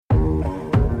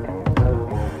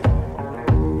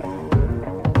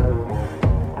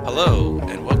Hello,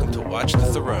 and welcome to Watch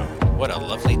the Throne. What a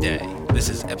lovely day. This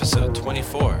is episode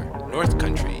 24, North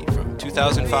Country, from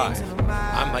 2005.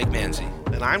 I'm Mike Manzi.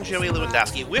 And I'm Joey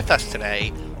Lewandowski. With us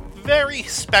today, very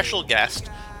special guest,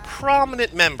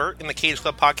 prominent member in the Cage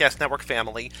Club Podcast Network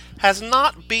family, has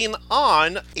not been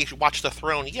on a Watch the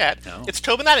Throne yet. No. It's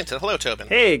Tobin Addington. Hello, Tobin.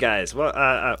 Hey, guys. Well,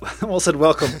 I almost said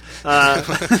welcome.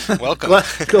 Welcome.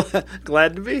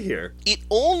 Glad to be here. It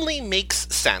only makes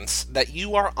sense that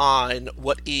you are on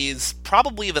what is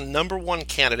probably the number one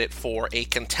candidate for a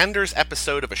Contenders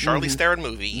episode of a Charlize Theron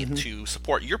movie to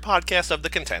support your podcast of The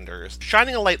Contenders,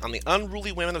 shining a light on the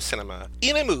unruly women of cinema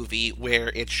in a movie where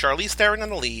it's Charlize Theron in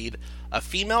the lead, a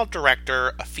female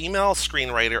director, a female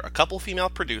screenwriter, a couple female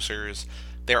producers.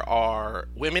 There are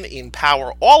women in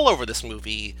power all over this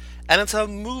movie, and it's a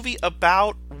movie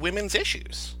about women's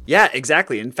issues. Yeah,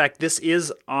 exactly. In fact, this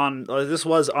was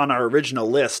on our original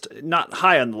list. Not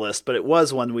high on the list, but it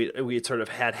was one we sort of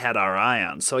had our eye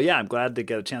on. So yeah, I'm glad to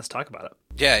get a chance to talk about it.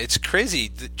 Yeah, it's crazy,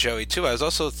 Joey, too. I was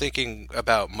also thinking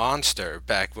about Monster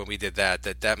back when we did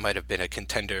that might have been a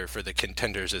contender for the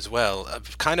Contenders as well.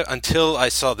 Kind of until I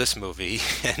saw this movie,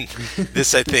 and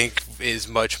this, I think, is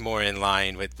much more in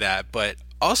line with that. But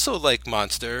also, like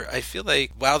Monster, I feel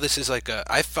like, wow, this is like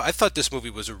I thought this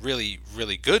movie was a really,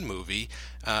 really good movie,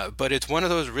 but it's one of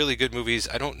those really good movies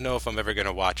I don't know if I'm ever going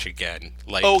to watch again.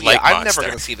 I'm never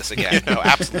going to see this again. No,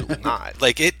 absolutely not.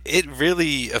 Like, it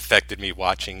really affected me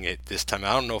watching it this time.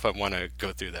 I don't know if I want to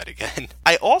go through that again.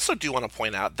 I also do want to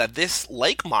point out that this,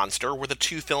 like Monster, were the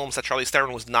two films that Charlize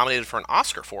Theron was nominated for an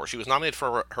Oscar for. She was nominated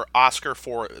for her Oscar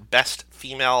for Best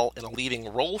Female in a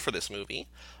Leading Role for this movie.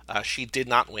 She did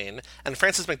not win. And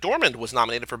Frances McDormand was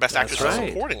nominated for Best Actress in a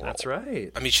Supporting Role. That's right.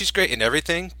 I mean, she's great in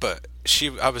everything, but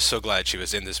I was so glad she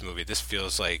was in this movie. This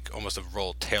feels like almost a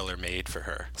role tailor-made for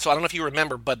her. So I don't know if you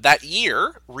remember, but that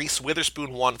year, Reese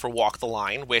Witherspoon won for Walk the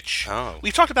Line, which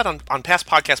we've talked about on past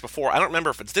podcasts before. I don't remember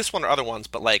if it's this one or other ones,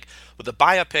 but like with the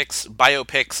biopics,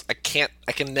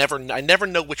 I never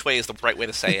know which way is the right way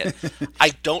to say it.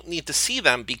 I don't need to see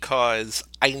them because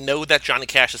I know that Johnny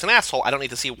Cash is an asshole. I don't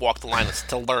need to see Walk the Line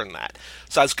to learn that.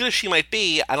 So as good as she might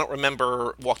be, I don't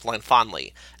remember Walk the Line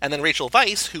fondly. And then Rachel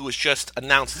Weisz, who was just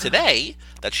announced today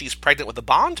that she's pregnant with a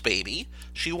Bond baby,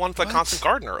 she won for Constant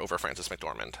Gardener over Frances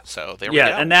McDormand. So there we go.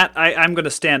 Yeah, and that I'm going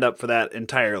to stand up for that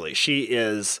entirely. She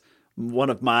is one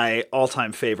of my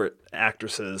all-time favorite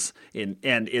actresses and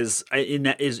is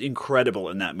incredible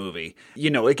in that movie. You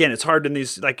know, again, it's hard in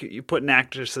these, like, you putting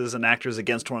actresses and actors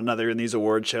against one another in these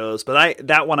award shows, but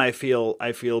I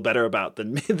feel better about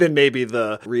than maybe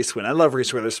the Reese win. I love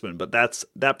Reese Witherspoon, but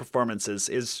that performance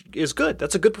is good.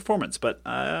 That's a good performance, but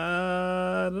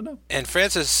I don't know. And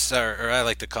Frances, or I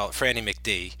like to call it Franny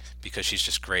McD, because she's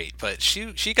just great. But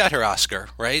she got her Oscar,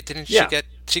 right? Didn't she get?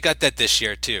 She got that this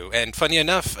year too. And funny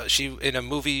enough, she in a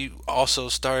movie also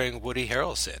starring Woody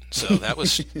Harrelson. So that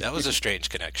was a strange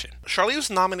connection. Charlize was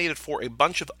nominated for a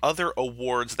bunch of other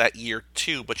awards that year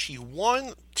too, but she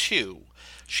won two.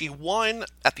 She won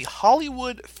at the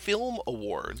Hollywood Film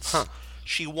Awards.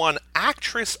 She won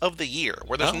Actress of the Year,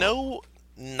 where there's no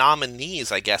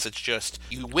nominees, I guess. It's just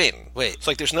you win. Wait. It's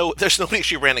like there's nobody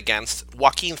she ran against.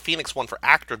 Joaquin Phoenix won for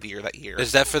Actor of the Year that year.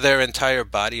 Is that for their entire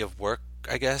body of work,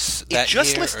 I guess, that year,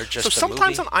 or just so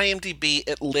sometimes movie? On IMDb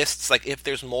it lists like if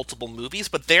there's multiple movies,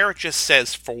 but there it just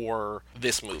says for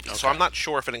this movie. Okay. So I'm not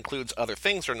sure if it includes other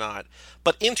things or not.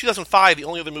 But in 2005, the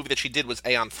only other movie that she did was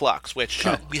Aeon Flux, which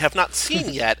we have not seen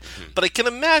yet. But I can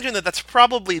imagine that that's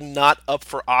probably not up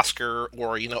for Oscar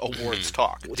or awards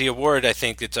talk. The award I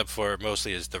think it's up for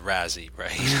mostly is the Razzie,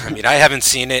 right? I mean, I haven't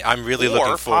seen it. I'm really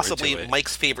looking forward to it. Or possibly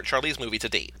Mike's favorite Charlize movie to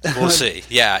date. We'll see.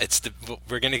 Yeah,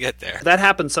 we're gonna get there. That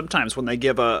happens sometimes when they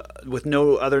give with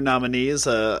no other nominees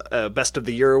a Best of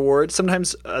the Year award.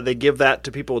 Sometimes they give that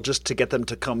to people just to get them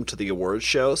to come to the awards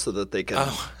show so that they can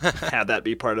have that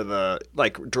be part of the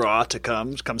draw to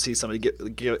come see somebody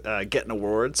get an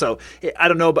award. So I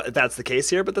don't know if that's the case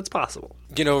here, but that's possible.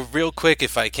 Real quick,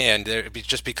 if I can,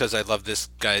 just because I love this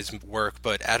guy's work,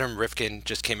 but Adam Rifkin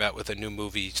just came out with a new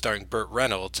movie starring Burt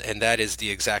Reynolds, and that is the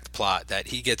exact plot, that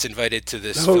he gets invited to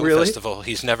this film festival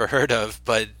he's never heard of,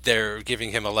 but they're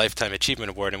giving him a Lifetime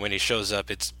Achievement Award, and when he shows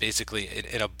up, it's basically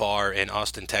in a bar in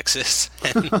Austin, Texas,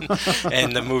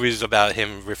 and the movie's about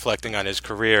him reflecting on his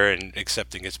career and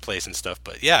accepting his place and stuff.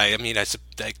 But yeah, I mean,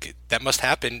 that must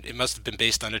happen. It must have been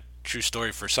based on a true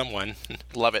story for someone.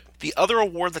 Love it. The other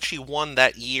award that she won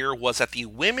that year was at the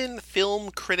Women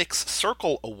Film Critics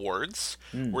Circle Awards,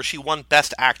 where she won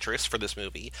Best Actress for this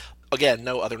movie. Again,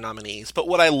 no other nominees. But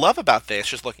what I love about this,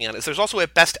 just looking at it, is there's also a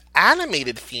Best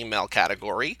Animated Female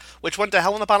category, which went to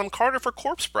Helena Bonham Carter for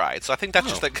Corpse Bride. So I think that's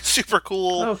just like a super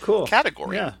cool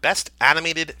category. Yeah. Best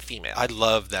Animated Female. I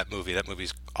love that movie. That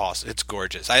movie's awesome. It's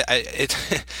gorgeous.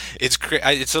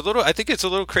 It's a little. I think it's a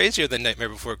little crazier than Nightmare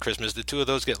Before Christmas. The two of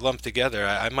those get lumped together.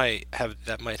 That might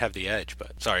have the edge.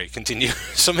 But sorry, continue.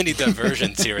 So many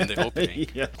diversions here in the opening.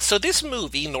 Yeah. So this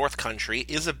movie, North Country,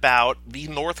 is about the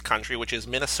North Country, which is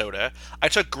Minnesota. I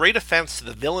took great offense to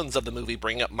the villains of the movie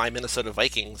bringing up my Minnesota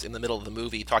Vikings in the middle of the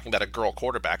movie, talking about a girl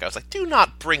quarterback. I was like, do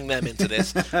not bring them into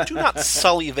this. Do not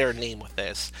sully their name with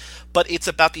this. But it's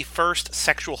about the first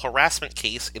sexual harassment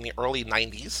case in the early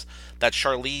 90s that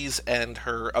Charlize and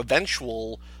her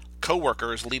eventual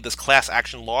co-workers lead this class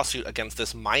action lawsuit against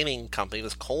this mining company,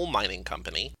 this coal mining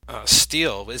company.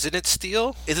 Steel. Isn't it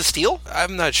Steel? Is it Steel?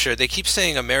 I'm not sure. They keep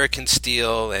saying American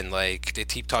Steel, and like they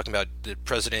keep talking about the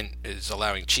president is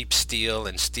allowing cheap steel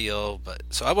and steel, but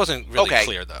so I wasn't really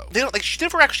clear though. They don't, like, she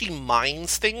never actually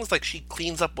mines things. Like, she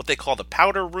cleans up what they call the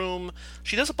powder room.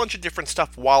 She does a bunch of different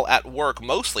stuff while at work.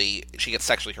 Mostly she gets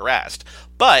sexually harassed,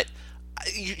 but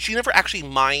she never actually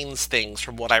mines things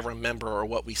from what I remember or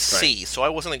what we see, right. So I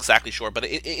wasn't exactly sure. But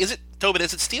is it, Tobin,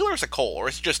 is it steel or is it coal? Or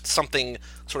is it just something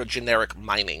sort of generic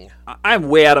mining? I'm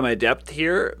way out of my depth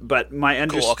here, but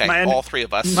all three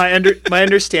of us. My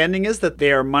understanding is that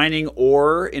they are mining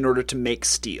ore in order to make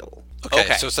steel.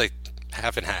 Okay. So it's like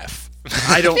half and half.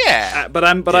 I don't. Yeah.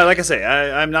 I like I say,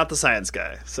 I'm not the science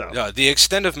guy. So no, the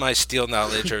extent of my steel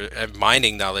knowledge or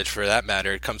mining knowledge, for that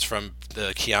matter, comes from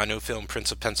the Keanu film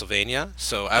Prince of Pennsylvania.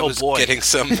 So I was getting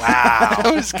some. Wow.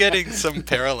 I was getting some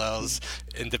parallels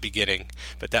in the beginning,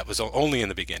 but that was only in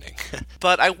the beginning.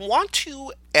 But I want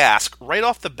to ask right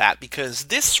off the bat, because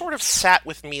this sort of sat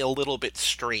with me a little bit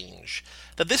strange,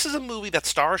 that this is a movie that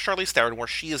stars Charlize Theron, where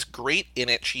she is great in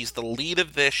it. She's the lead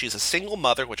of this. She's a single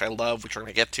mother, which I love, which we're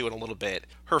going to get to in a little bit.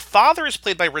 Her father is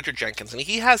played by Richard Jenkins, and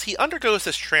he undergoes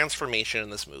this transformation in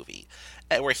this movie,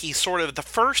 where he sort of, the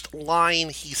first line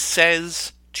he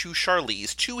says to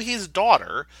Charlize, to his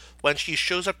daughter, when she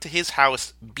shows up to his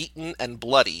house beaten and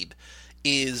bloodied,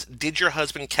 is, "Did your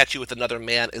husband catch you with another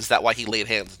man? Is that why he laid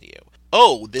hands on you?"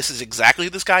 Oh, this is exactly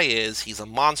who this guy is. He's a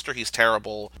monster. He's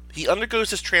terrible. He undergoes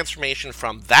this transformation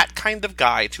from that kind of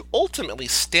guy to ultimately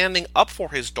standing up for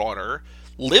his daughter,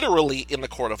 literally in the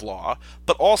court of law,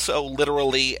 but also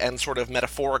literally and sort of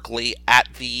metaphorically at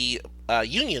the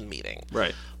union meeting.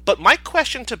 Right. But my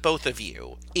question to both of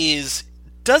you is,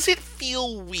 does it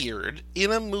feel weird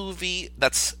in a movie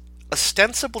that's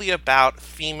ostensibly about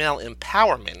female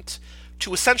empowerment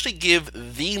to essentially give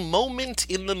the moment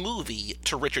in the movie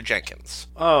to Richard Jenkins?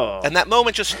 Oh. And that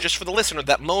moment, just for the listener,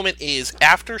 that moment is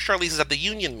after Charlize is at the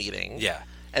union meeting. Yeah.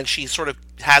 And she sort of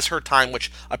has her time,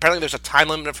 which apparently there's a time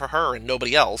limit for her and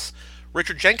nobody else.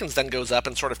 Richard Jenkins then goes up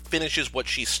and sort of finishes what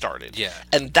she started. Yeah.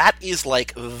 And that is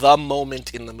like the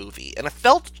moment in the movie. And it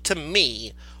felt to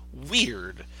me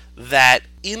weird that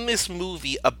in this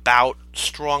movie about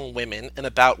strong women and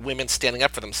about women standing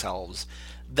up for themselves,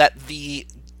 that the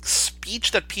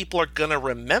speech that people are going to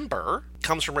remember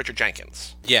comes from Richard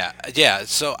Jenkins. Yeah.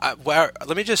 So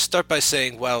let me just start by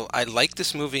saying, while I like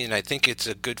this movie and I think it's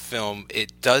a good film,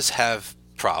 it does have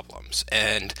problems.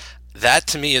 And that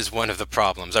to me is one of the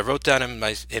problems. I wrote down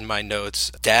in my notes,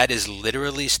 Dad is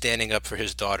literally standing up for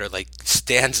his daughter, like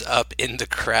stands up in the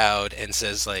crowd and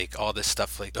says like all this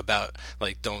stuff like about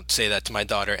like, don't say that to my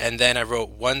daughter. And then I wrote,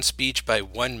 one speech by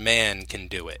one man can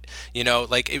do it. You know,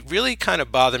 like it really kind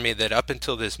of bothered me that up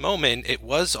until this moment it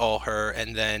was all her,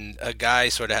 and then a guy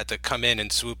sort of had to come in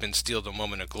and swoop and steal the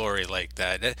moment of glory like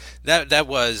that. That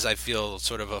was, I feel,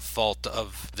 sort of a fault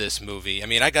of this movie. I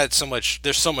mean,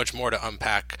 there's so much more to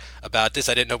unpack about this.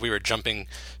 I didn't know we were jumping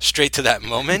straight to that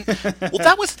moment. Well,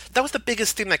 that was the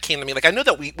biggest thing that came to me. Like, I know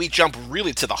that we jump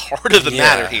really to the heart of the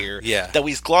matter here, that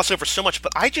we gloss over so much,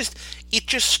 but it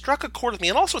just struck a chord with me.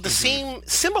 And also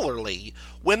similarly,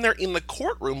 when they're in the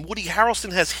courtroom, Woody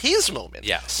Harrelson has his moment,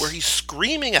 where he's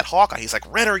screaming at Hawkeye. He's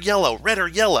like, red or yellow,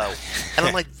 and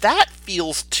I'm like, that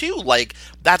feels too like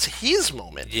that's his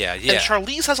moment. Yeah. And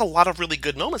Charlize has a lot of really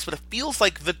good moments, but it feels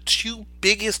like the two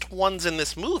biggest ones in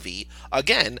this movie,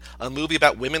 again, a movie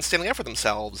about women standing up for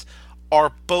themselves,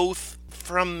 are both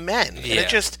from men. And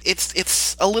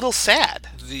it's a little sad.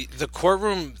 The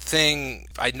courtroom thing,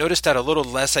 I noticed that a little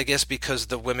less, I guess, because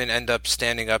the women end up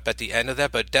standing up at the end of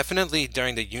that, but definitely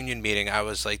during the union meeting, I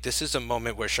was like, this is a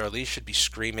moment where Charlize should be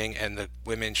screaming and the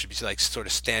women should be like sort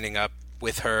of standing up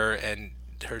with her, and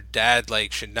her dad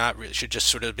like should just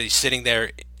sort of be sitting there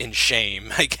in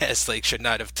shame, I guess, like should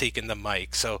not have taken the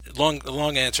mic. So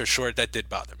long answer short, that did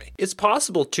bother me. It's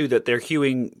possible too that they're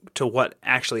hewing to what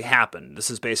actually happened. This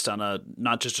is based on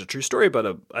not just a true story,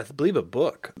 but I believe a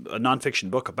book, a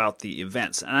nonfiction book about the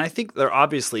events. And I think they're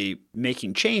obviously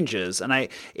making changes. And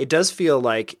it does feel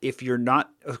like if they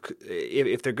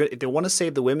want to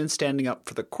save the women standing up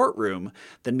for the courtroom,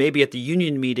 then maybe at the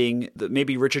union meeting,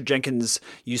 maybe Richard Jenkins,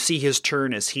 you see his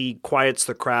turn as he quiets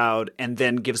the crowd and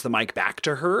then gives the mic back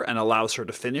to her and allows her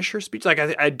to finish her speech. Like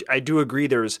I do agree,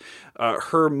 there's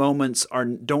her moments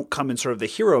don't come in sort of the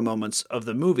hero moments of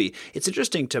the movie. It's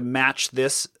interesting to match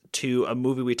this to a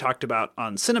movie we talked about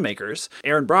on Cinemakers,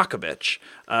 Erin Brockovich,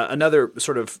 another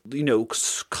sort of,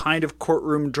 kind of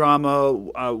courtroom drama,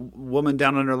 woman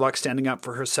down on her luck, standing up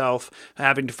for herself,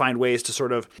 having to find ways to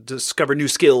sort of discover new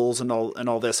skills and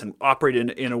all this, and operate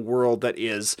in a world that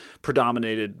is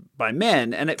predominated by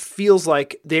men. And it feels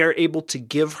like they're able to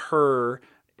give her,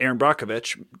 Erin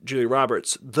Brockovich, Julia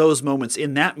Roberts, those moments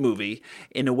in that movie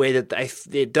in a way that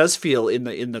it does feel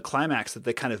in the climax that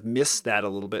they kind of miss that a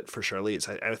little bit for Charlize.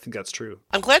 I think that's true.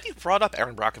 I'm glad you brought up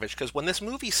Erin Brockovich, because when this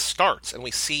movie starts and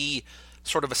we see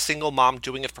sort of a single mom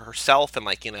doing it for herself, and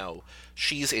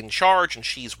she's in charge and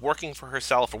she's working for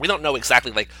herself, and we don't know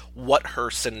exactly what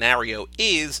her scenario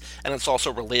is, and it's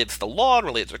also related to the law and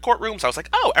related to the courtrooms. I was like,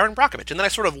 oh, Erin Brockovich, and then I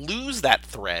sort of lose that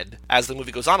thread as the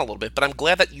movie goes on a little bit. But I'm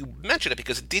glad that you mentioned it,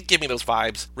 because it did give me those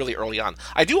vibes really early on.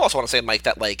 I do also want to say, Mike,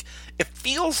 that it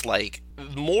feels like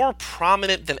more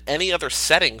prominent than any other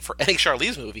setting for any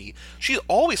Charlize movie, she's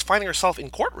always finding herself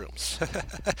in courtrooms.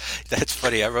 That's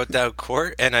funny. I wrote down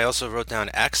court, and I also wrote down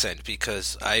accent,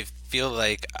 because I feel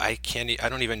like I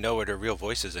don't even know what her real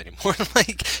voice is anymore.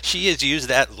 She has used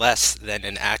that less than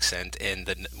an accent in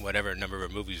the whatever number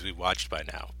of movies we watched by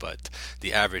now, but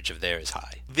the average of there is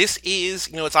high. This is,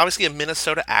 it's obviously a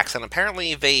Minnesota accent.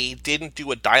 Apparently they didn't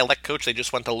do a dialect coach. They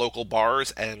just went to local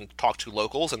bars and talked to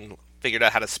locals and figured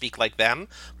out how to speak like them.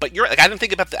 But I didn't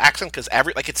think about the accent, because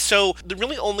it's so, the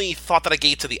really only thought that I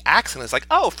gave to the accent is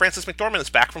Frances McDormand is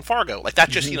back from Fargo. That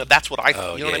just, that's what I,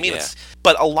 what I mean? Yeah.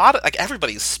 But a lot of,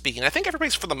 everybody's speaking. I think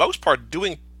everybody's, for the most part,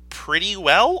 doing pretty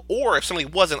well, or if somebody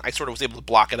wasn't, I sort of was able to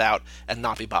block it out and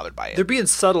not be bothered by it. They're being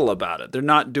subtle about it. They're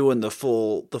not doing the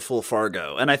full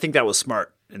Fargo, and I think that was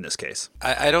smart in this case.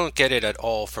 I don't get it at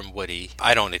all from Woody.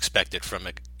 I don't expect it from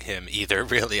him either,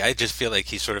 really. I just feel like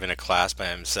he's sort of in a class by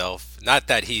himself. Not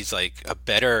that he's a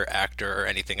better actor or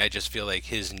anything. I just feel like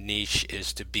his niche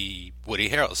is to be Woody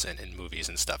Harrelson in movies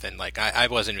and stuff. And I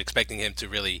wasn't expecting him to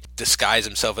really disguise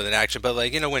himself with an action. But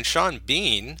when Sean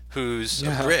Bean, who's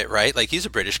a Brit, right? He's a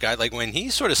British guy. When he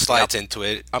sort of slides into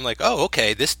it, I'm like, oh,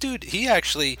 okay, this dude, he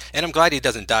actually, and I'm glad he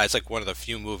doesn't die. It's one of the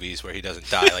few movies where he doesn't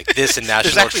die. This and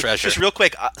National Treasure. Just real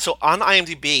quick, so on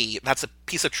IMDb, that's a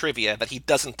piece of trivia that he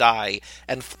doesn't die,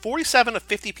 and 47 of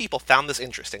 50 people found this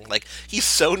interesting. He's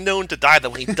so known to die that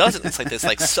when he doesn't, it's this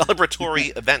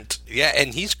celebratory event. Yeah,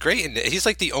 and he's great in it. He's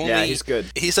the only. Yeah, he's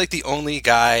good. He's the only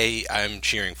guy I'm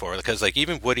cheering for, because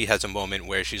even Woody has a moment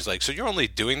where she's like, "So you're only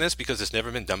doing this because it's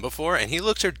never been done before?" And he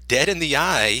looks her dead in the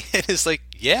eye and is like,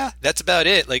 "Yeah, that's about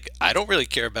it. I don't really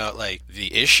care about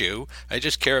the issue. I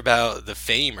just care about the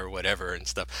fame or whatever and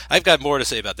stuff." I've got more to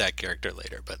say about that character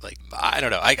later, but I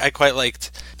don't know. I quite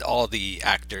liked all the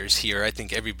actors here. I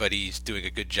think everybody's doing a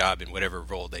good job in whatever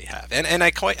role they have, and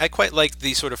I quite like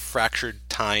the sort of fractured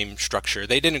time structure.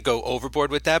 They didn't go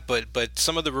overboard with that, but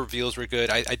some of the reveals were good.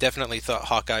 I definitely thought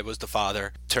Hawkeye was the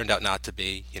father. Turned out not to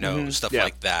be. Stuff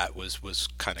like that was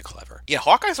kind of clever. Yeah,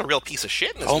 Hawkeye's a real piece of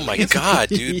shit in this movie. My god,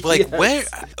 dude! Yes. Where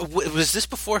was this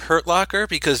before Hurt Locker?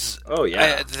 Because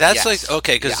that's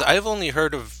okay. Because I've only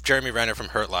heard of Jeremy Renner from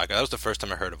Hurt Locker. That was the first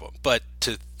time I heard of him. But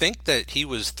to think that he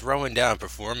was throwing down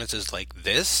performances like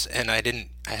this, and I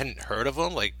hadn't heard of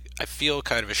him. I feel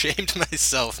kind of ashamed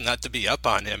myself not to be up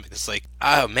on him. It's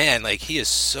oh man, he is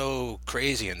so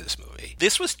crazy in this movie.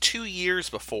 This was 2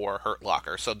 years before Hurt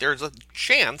Locker, so there's a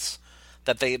chance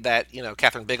that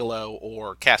Catherine Bigelow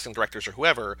or casting directors or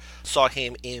whoever saw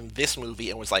him in this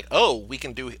movie and was like, oh, we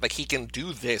can do, he can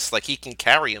do this, he can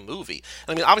carry a movie.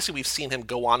 And I mean, obviously we've seen him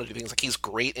go on to do things he's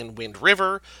great in Wind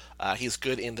River, he's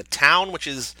good in The Town, which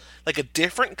is a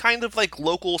different kind of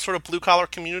local sort of blue collar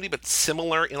community, but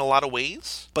similar in a lot of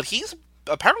ways. But he's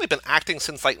apparently been acting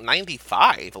since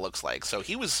 95, it looks like. So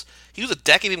he was a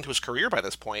decade into his career by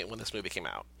this point when this movie came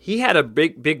out. He had a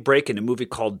big break in a movie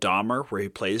called Dahmer, where he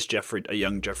plays a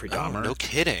young Jeffrey Dahmer. Oh, no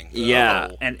kidding.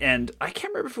 Yeah, and I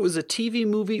can't remember if it was a TV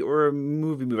movie or a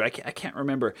movie. I can't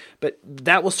remember, but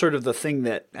that was sort of the thing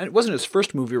that, and it wasn't his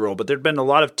first movie role, but there'd been a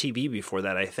lot of TV before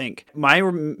that, I think. My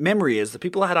memory is that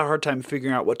people had a hard time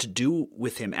figuring out what to do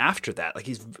with him after that.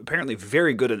 He's apparently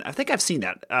very good in, I think I've seen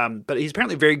that, but he's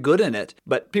apparently very good in it,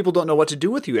 but people don't know what to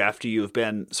do with you after you've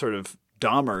been sort of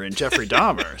Dahmer and Jeffrey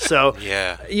Dahmer. So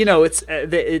yeah,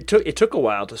 it took a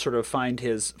while to sort of find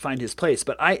his place.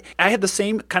 But I had the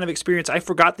same kind of experience. I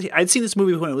forgot that I'd seen this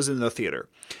movie when it was in the theater,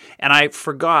 and I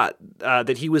forgot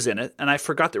that he was in it, and I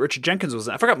forgot that Richard Jenkins was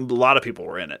in it. I forgot a lot of people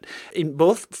were in it. In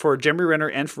both for Jeremy Renner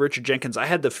and for Richard Jenkins, I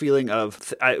had the feeling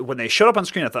of when they showed up on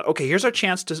screen, I thought, okay, here's our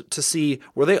chance to see,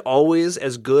 were they always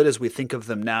as good as we think of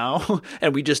them now,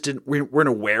 and we just weren't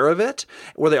aware of it?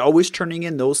 Were they always turning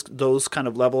in those kind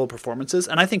of level of performances?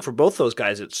 And I think for both those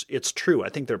guys, it's true. I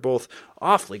think they're both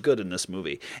awfully good in this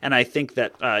movie, and I think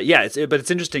that but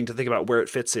it's interesting to think about where it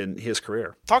fits in his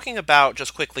career. Talking about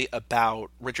just quickly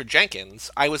about Richard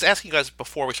Jenkins, I was asking you guys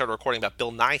before we started recording about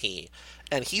Bill Nighy,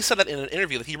 and he said that in an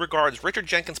interview that he regards Richard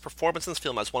Jenkins' performance in this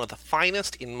film as one of the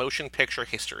finest in motion picture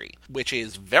history, which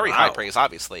is very high praise,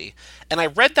 obviously. And I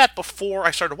read that before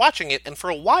I started watching it, and for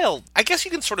a while, I guess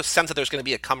you can sort of sense that there's going to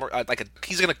be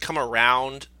he's going to come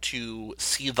around to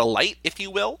see the light, if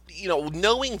you will.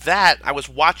 Knowing that, I was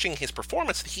watching his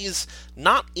performance, he's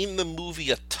not in the movie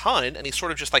a ton, and he's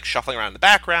sort of just like shuffling around in the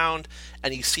background,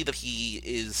 and you see that he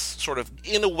is sort of,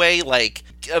 in a way, like,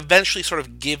 eventually sort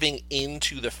of giving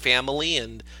into the family,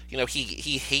 and,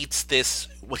 he hates this,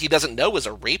 what he doesn't know is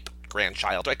a rape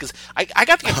grandchild, right? Because I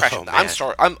got the impression,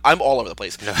 I'm all over the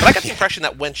place, but I got the impression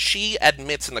that when she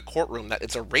admits in the courtroom that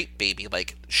it's a rape baby,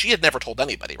 like, she had never told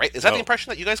anybody, right? Is that the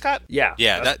impression that you guys got? Yeah.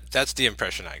 That's the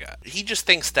impression I got. He just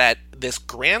thinks that this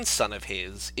grandson of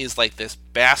his is like this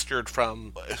bastard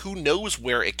from who knows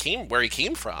where he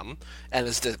came from, and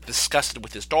is disgusted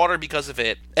with his daughter because of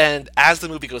it. And as the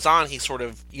movie goes on, he sort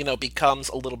of, becomes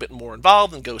a little bit more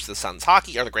involved and goes to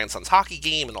the grandson's hockey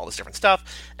game and all this different stuff.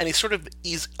 And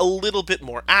he's a little bit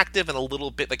more active and a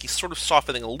little bit like he's sort of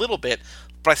softening a little bit,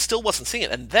 but I still wasn't seeing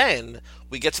it. And then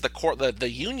we get to the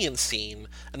union scene,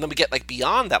 and then we get like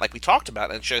beyond that, like we talked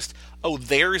about, and it's just, oh,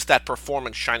 there's that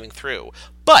performance shining through.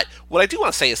 But what I do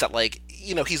want to say is that, like,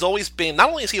 he's always been, not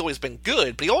only has he always been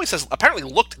good, but he always has apparently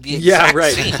looked the exact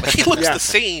same. Like, he looks the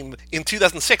same in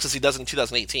 2006 as he does in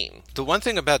 2018. The one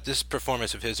thing about this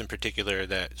performance of his in particular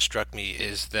that struck me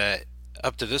is that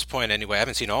up to this point anyway, I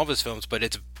haven't seen all of his films, but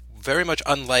it's very much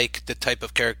unlike the type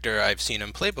of character I've seen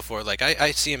him play before. Like,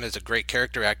 I see him as a great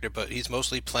character actor, but he's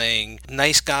mostly playing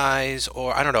nice guys,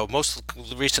 or I don't know, most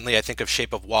recently I think of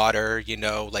Shape of Water,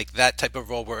 like that type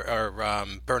of role, or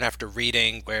Burn After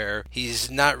Reading, where he's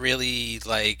not really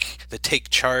like the take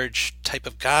charge type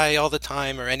of guy all the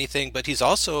time or anything, but he's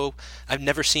also, I've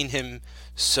never seen him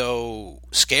so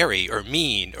scary or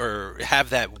mean or have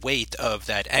that weight of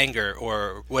that anger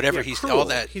or whatever. He's cruel. All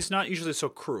that. He's not usually so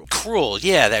cruel.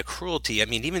 That cruelty. I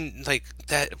mean, even like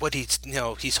that, what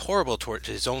he's horrible towards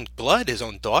his own blood, his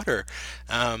own daughter.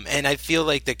 And I feel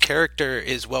like the character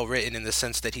is well written in the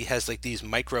sense that he has like these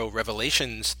micro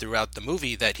revelations throughout the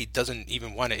movie that he doesn't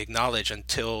even want to acknowledge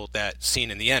until that scene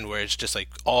in the end where it's just like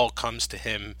all comes to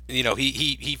him.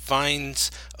 He finds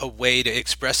a way to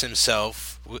express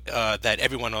himself that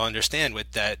everyone will understand,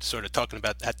 with that sort of talking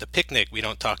about at the picnic, we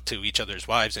don't talk to each other's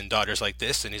wives and daughters like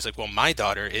this. And he's like, well, my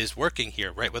daughter is working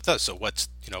here right with us. So what's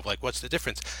the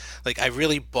difference? Like, I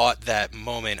really bought that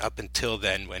moment up until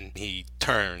then when he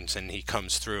turns and he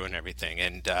comes through and everything.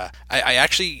 And I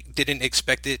actually didn't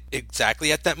expect it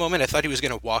exactly at that moment. I thought he was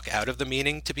going to walk out of the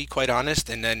meeting, to be quite honest.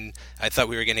 And then I thought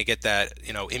we were going to get that,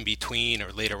 in between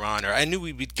or later on, or I knew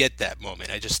we would get that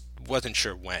moment. I just wasn't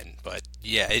sure when, but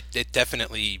yeah, it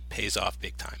definitely pays off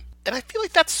big time. And I feel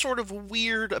like that's sort of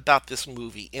weird about this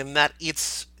movie, in that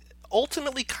it's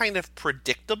ultimately kind of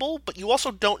predictable, but you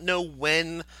also don't know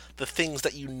when the things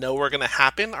that are going to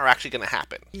happen are actually going to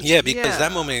happen. Yeah, because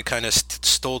that moment kind of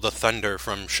stole the thunder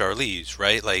from Charlize,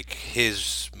 right? Like,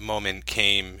 his moment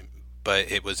came, but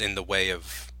it was in the way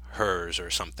of hers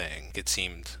or something. It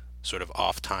seemed sort of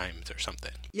off timed or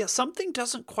something. Yeah, something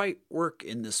doesn't quite work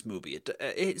in this movie.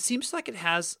 It seems like it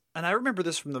has, and I remember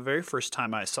this from the very first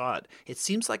time I saw it, it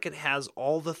seems like it has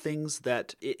all the things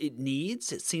that it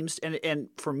needs. It seems, and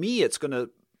for me, it's going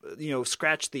to,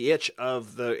 scratch the itch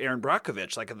of the Aaron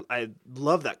Brockovich. Like, I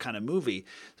love that kind of movie,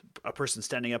 a person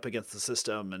standing up against the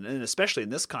system, and especially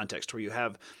in this context where you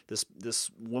have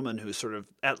this woman who's sort of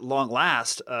at long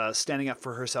last standing up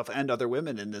for herself and other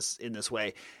women in this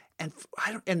way. And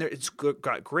it's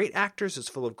got great actors. It's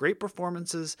full of great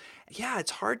performances. Yeah, it's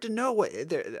hard to know what.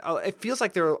 It feels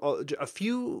like there are a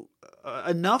few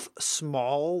enough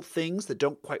small things that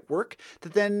don't quite work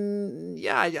that then,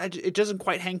 it doesn't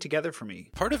quite hang together for me.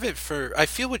 Part of it I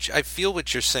feel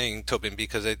what you're saying, Tobin,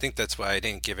 because I think that's why I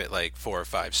didn't give it like 4 or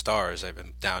 5 stars. I've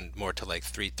been down more to like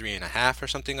 3.5 or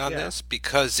something on this,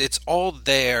 because it's all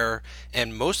there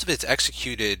and most of it's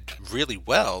executed really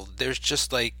well. There's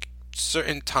just like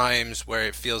certain times where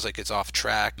it feels like it's off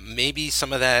track. Maybe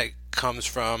some of that comes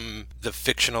from the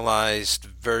fictionalized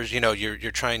version. You know,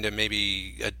 you're trying to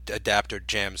maybe adapt or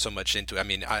jam so much into it. I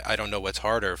mean, I don't know what's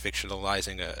harder,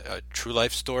 fictionalizing a true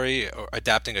life story, or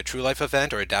adapting a true life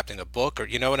event, or adapting a book, or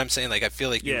you know what I'm saying? Like, I feel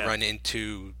like you run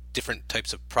into different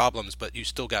types of problems, but you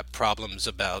still got problems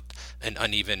about an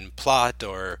uneven plot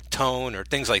or tone or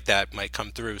things like that might come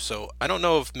through. So I don't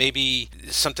know if maybe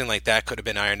something like that could have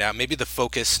been ironed out. Maybe the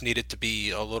focus needed to be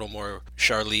a little more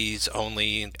Charlize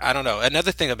only. I don't know.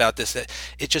 Another thing about this, that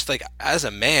it's just like, as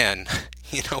a man,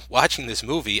 you know, watching this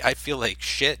movie, I feel like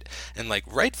shit, and like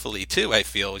rightfully too. I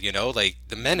feel, you know, like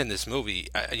the men in this movie,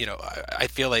 I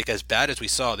feel like as bad as we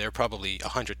saw, they're probably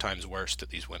 100 times worse to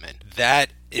these women.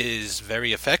 That is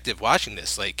very effective watching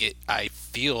this. Like, I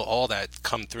feel all that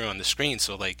come through on the screen.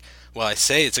 So like, while I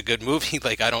say it's a good movie,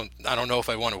 like I don't know if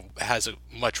I want to has a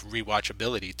much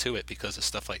rewatchability to it because of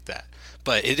stuff like that.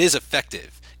 But it is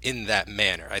effective in that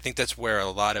manner. I think that's where a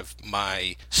lot of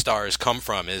my stars come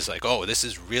from, is like, oh, this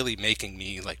is really making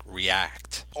me like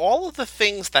react. All of the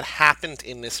things that happened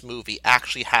in this movie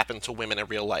actually happened to women in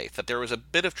real life. That there was a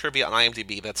bit of trivia on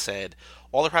IMDb that said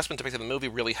all the harassment depicted in the movie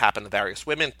really happened to various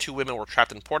women. 2 women were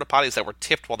trapped in porta potties that were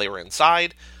tipped while they were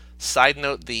inside. Side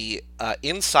note, the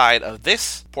inside of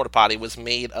this porta potty was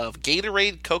made of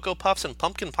Gatorade, Cocoa Puffs, and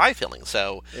pumpkin pie filling.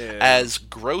 So, as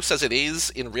gross as it is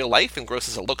in real life and gross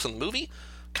as it looks in the movie,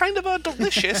 kind of a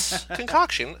delicious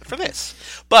concoction for this.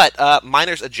 But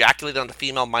minors ejaculated onto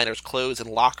female minors' clothes and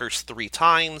lockers 3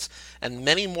 times, and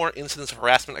many more incidents of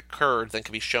harassment occurred than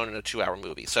can be shown in a 2-hour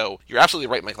movie. So you're absolutely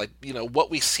right, Mike. Like, you know,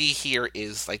 what we see here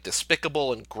is like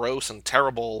despicable and gross and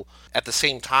terrible. At the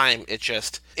same time,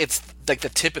 it's like the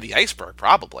tip of the iceberg,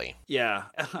 probably. Yeah,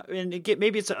 and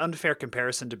maybe it's an unfair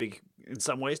comparison to be, in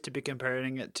some ways, to be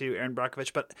comparing it to Erin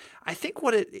Brockovich, but I think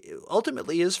what it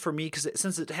ultimately is for me, because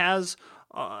since it has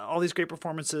all these great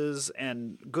performances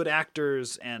and good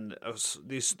actors and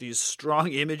these strong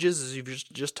images, as you've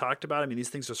just talked about. I mean, these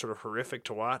things are sort of horrific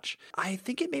to watch. I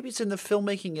think maybe it's in the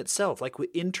filmmaking itself, like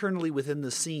internally within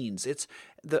the scenes.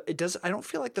 I don't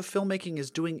feel like the filmmaking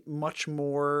is doing much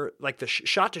more, like the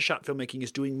shot-to-shot filmmaking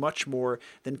is doing much more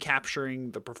than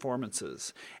capturing the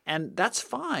performances. And that's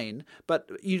fine, but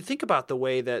you think about the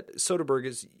way that Soderbergh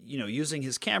is, you know, using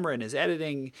his camera and his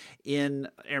editing in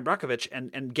Erin Brockovich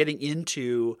and getting into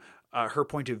her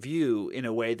point of view in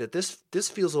a way that this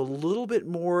feels a little bit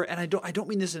more, and I don't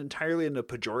mean this entirely in a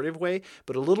pejorative way,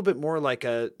 but a little bit more like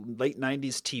a late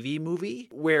 90s TV movie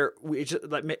where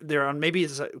they're on, maybe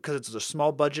it's because it's a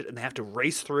small budget and they have to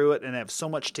race through it and they have so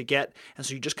much to get, and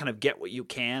so you just kind of get what you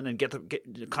can and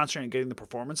concentrate on getting the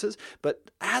performances. But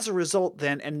as a result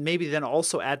then, and maybe then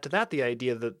also add to that the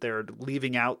idea that they're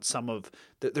leaving out some of,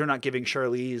 they're not giving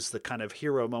Charlize the kind of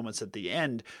hero moments at the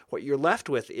end, what you're left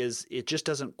with is it just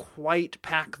doesn't quite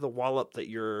pack the wallop that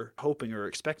you're hoping or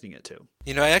expecting it to.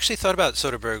 You know, I actually thought about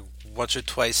Soderbergh once or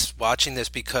twice watching this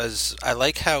because I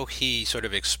like how he sort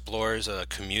of explores a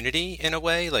community in a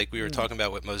way, like we were talking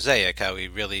about with Mosaic, how he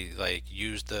really like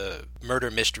used the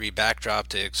murder mystery backdrop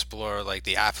to explore like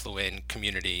the affluent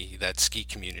community, that ski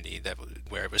community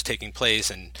where it was taking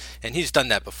place, and he's done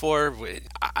that before.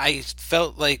 I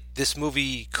felt like this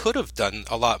movie could have done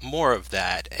a lot more of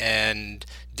that and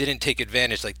didn't take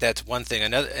advantage. Like, that's one thing.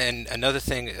 Another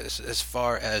thing as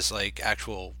far as like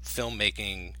actual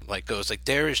filmmaking like goes, like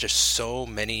there is just so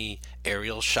many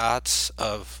aerial shots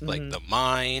of like the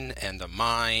mine and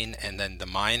then the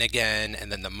mine again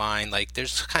and then the mine. Like,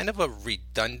 there's kind of a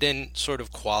redundant sort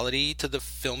of quality to the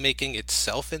filmmaking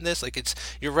itself in this. Like,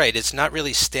 you're right, it's not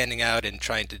really standing out and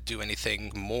trying to do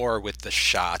anything more with the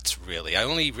shots, really. I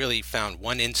only really found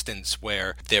one instance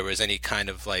where there was any kind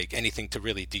of like anything to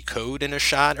really decode in a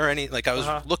shot or any, like I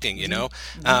was looking, you know,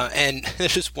 and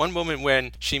there's just one moment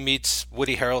when she meets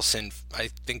Woody Harrelson. I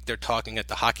think they're talking at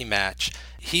the hockey match.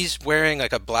 He's wearing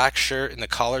like a black shirt and the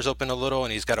collar's open a little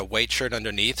and he's got a white shirt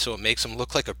underneath, so it makes him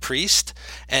look like a priest.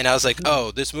 And I was like, oh,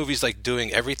 this movie's like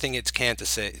doing everything it can to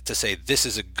say this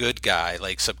is a good guy,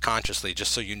 like subconsciously,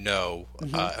 just so you know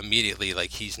immediately,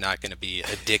 like he's not going to be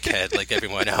a dickhead like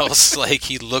everyone else. Like,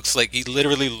 he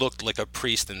literally looked like a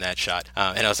priest in that shot.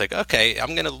 And I was like, okay,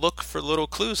 I'm going to look for little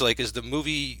clues. Like, is the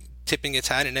movie tipping its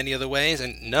hat in any other ways?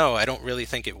 And no, I don't really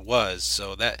think it was.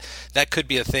 So that could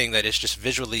be a thing, that it's just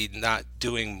visually not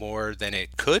doing more than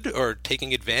it could or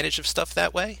taking advantage of stuff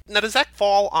that way. Now, does that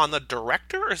fall on the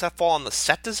director, or does that fall on the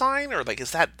set design, or like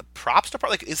is that the props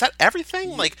department? Like, is that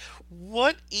everything? Like,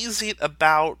 what is it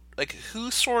about, like,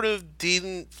 who sort of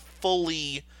didn't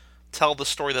fully tell the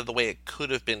story the way it could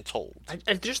have been told.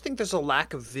 I just think there's a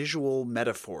lack of visual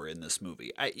metaphor in this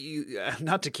movie.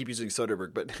 Not to keep using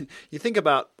Soderbergh, but you think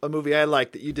about a movie I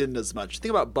like that you didn't as much.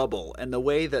 Think about Bubble and the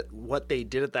way that what they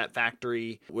did at that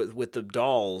factory with the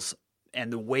dolls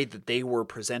and the way that they were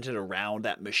presented around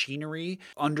that machinery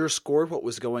underscored what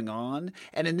was going on.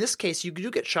 And in this case, you do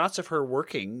get shots of her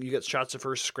working. You get shots of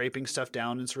her scraping stuff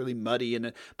down. And it's really muddy.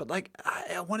 But like,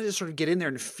 I wanted to sort of get in there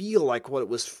and feel like what it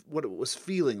was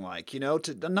feeling like, you know,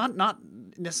 to not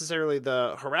necessarily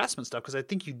the harassment stuff, because I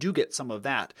think you do get some of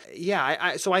that.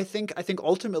 Yeah. So I think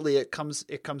ultimately it comes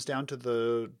down to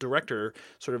the director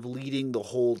sort of leading the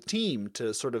whole team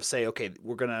to sort of say, okay,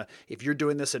 if you're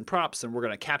doing this in props, then we're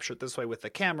going to capture it this way with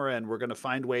the camera, and we're going to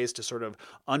find ways to sort of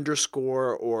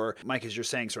underscore, or Mike, as you're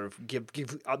saying, sort of give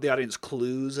the audience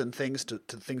clues and things to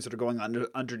things that are going on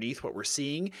underneath what we're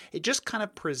seeing. It just kind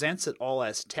of presents it all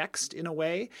as text in a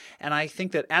way, and I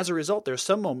think that as a result, there's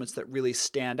some moments that really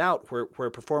stand out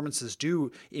where performances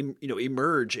do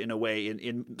emerge in a way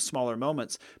in smaller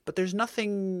moments, but there's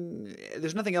nothing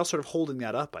else sort of holding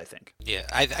that up, I think. Yeah,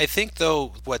 I think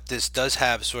though what this does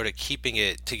have sort of keeping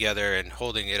it together and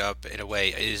holding it up in a way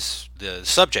is the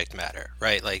subject matter,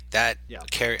 right? Like that. Yeah.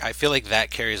 I feel like that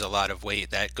carries a lot of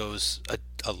weight. That goes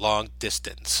a long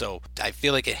distance. So I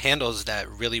feel like it handles that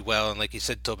really well. And like you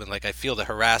said, Tobin, like I feel the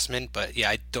harassment, but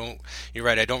yeah, you're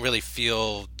right. I don't really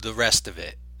feel the rest of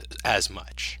it as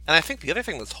much. And I think the other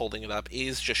thing that's holding it up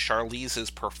is just Charlize's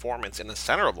performance in the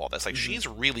center of all this. Like, she's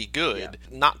really good.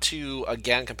 Yeah. Not to,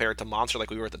 again, compare it to Monster like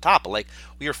we were at the top, but like,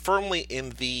 we are firmly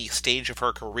in the stage of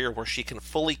her career where she can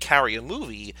fully carry a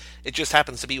movie. It just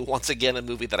happens to be, once again, a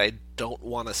movie that I don't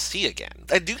want to see again.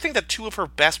 I do think that two of her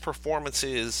best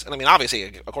performances, and I mean, obviously,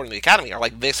 according to the Academy, are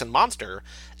like this and Monster,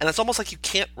 and it's almost like you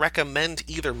can't recommend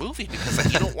either movie, because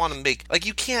like, you don't want to make, like,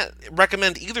 you can't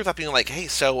recommend either without being like, hey,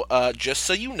 so, just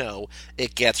so you know,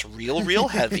 it gets real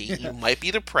heavy. You might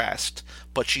be depressed,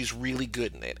 but she's really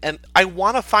good in it. And I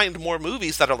want to find more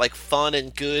movies that are like fun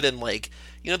and good and like,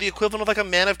 you know, the equivalent of like a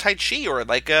Man of Tai Chi or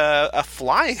like a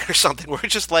Flying or something, where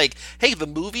it's just like, hey, the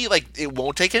movie, like, it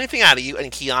won't take anything out of you,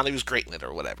 and Keanu's great in it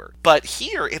or whatever. But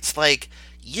here, it's like,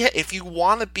 yeah, if you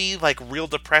want to be like real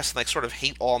depressed and like sort of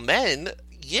hate all men,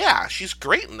 yeah, she's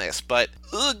great in this, but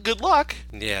good luck.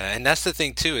 Yeah, and that's the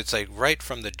thing too. It's like right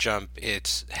from the jump,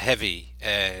 it's heavy,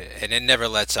 and it never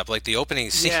lets up. Like the opening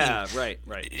scene, yeah, right.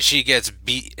 She gets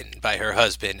beaten by her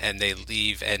husband, and they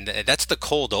leave, and that's the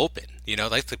cold open. You know,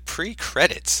 like the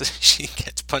pre-credits, she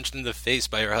gets punched in the face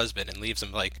by her husband and leaves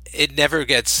him. Like, it never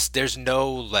gets. There's no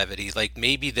levity. Like,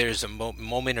 maybe there's a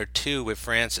moment or two with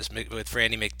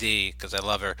Franny McDee, because I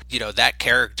love her. You know, that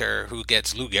character who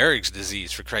gets Lou Gehrig's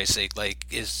disease, for Christ's sake, like,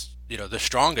 is, you know, the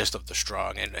strongest of the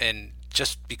strong, and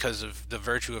just because of the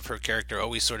virtue of her character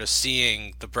always sort of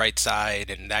seeing the bright side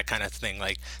and that kind of thing.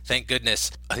 Like, thank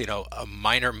goodness, you know, a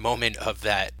minor moment of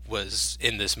that was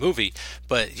in this movie.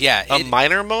 But yeah, a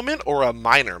minor moment or a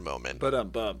minor moment. But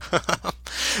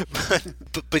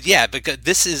yeah, because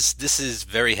this is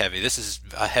very heavy. This is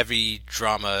a heavy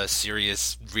drama,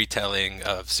 serious retelling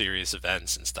of serious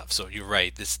events and stuff. So you're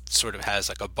right. This sort of has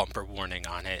like a bumper warning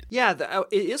on it. Yeah,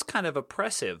 it is kind of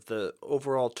oppressive, the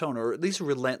overall tone, or at least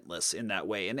relentless in that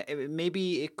way. And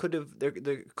maybe it could have there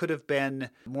could have been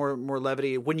more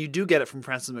levity. When you do get it from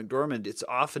Frances McDormand, it's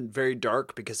often very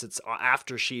dark, because it's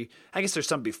after I guess there's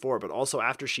some before, but also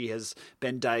after she has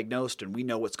been diagnosed and we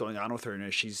know what's going on with her,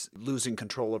 and she's losing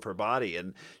control of her body,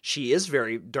 and she is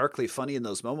very darkly funny in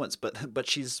those moments, but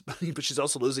she's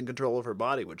also losing control of her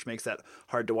body, which makes that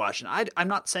hard to watch. And I'm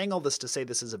not saying all this to say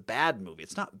this is a bad movie.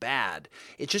 It's not bad.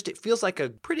 It's just, it feels like a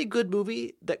pretty good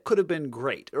movie that could have been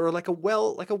great, or like a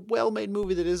well-made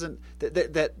movie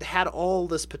that had all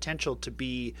this potential to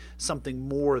be something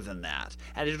more than that.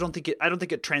 And I don't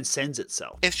think it transcends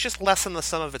itself. It's just less than the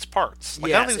sum of its parts. Like,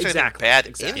 yes, I don't think there's exactly.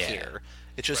 anything bad in here.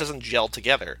 It just doesn't gel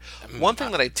together. One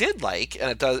thing that I did like,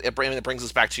 and it brings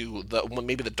us back to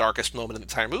maybe the darkest moment in the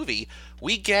entire movie,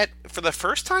 we get, for the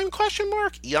first time,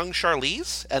 young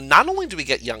Charlize. And not only do we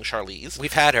get young Charlize, we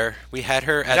had her.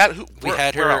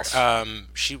 Where else?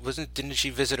 Didn't she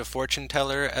visit a fortune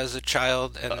teller as a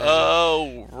child? And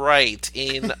right,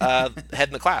 in Head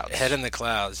in the Clouds. Head in the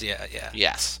Clouds, yeah.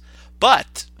 Yes.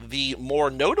 But the more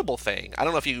notable thing, I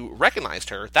don't know if you recognized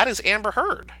her, that is Amber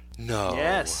Heard. No.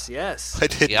 Yes. I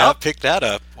did not pick that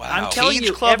up. Wow. I'm telling Cage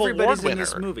you, Club everybody's Award in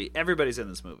this winner. movie. Everybody's in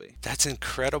this movie. That's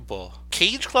incredible.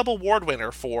 Cage Club Award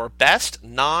winner for Best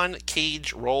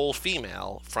Non-Cage Role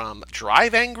Female from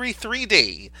Drive Angry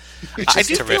 3D. I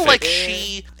do feel like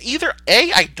she, either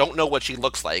A, I don't know what she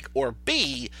looks like, or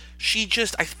B, she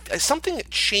just, something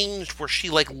changed where she,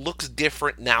 like, looks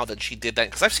different now than she did then.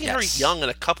 Because I've seen her young in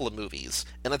a couple of movies,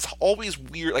 and it's always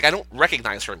weird. Like, I don't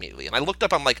recognize her immediately. And I looked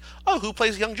up, I'm like, oh, who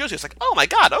plays young Josie? It's like, oh my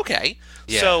god, okay.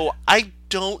 Yeah. So I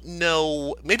don't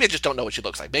know. Maybe I just don't know what she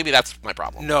looks like. Maybe that's my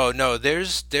problem. No.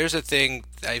 There's a thing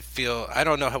I feel. I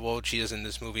don't know how old she is in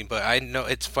this movie, but I know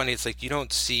it's funny. It's like you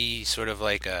don't see sort of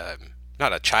like a,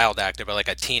 not a child actor, but like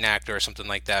a teen actor or something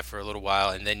like that for a little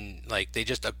while, and then like they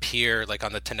just appear like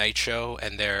on the Tonight Show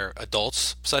and they're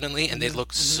adults suddenly, and they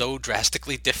look so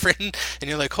drastically different, and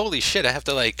you're like, holy shit, I have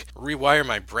to like rewire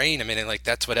my brain. I mean, and like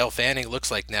that's what Elle Fanning looks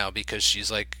like now because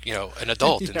she's like, you know, an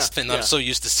adult, and I'm so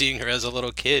used to seeing her as a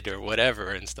little kid or whatever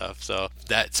and stuff. So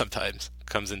that sometimes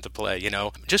comes into play, you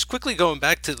know. Just quickly going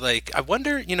back to, like, I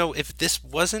wonder, you know, if this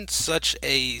wasn't such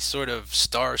a sort of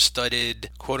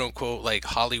star-studded, quote-unquote, like,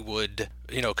 Hollywood,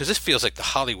 you know, because this feels like the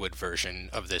Hollywood version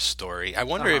of this story. I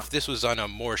wonder if this was on a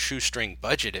more shoestring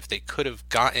budget, if they could have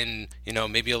gotten, you know,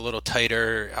 maybe a little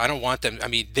tighter. I don't want them, I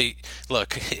mean, they,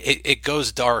 look, it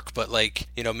goes dark, but, like,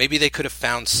 you know, maybe they could have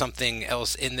found something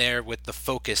else in there with the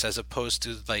focus as opposed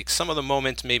to, like, some of the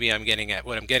moments, maybe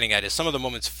what I'm getting at is some of the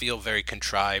moments feel very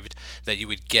contrived that you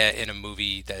would get in a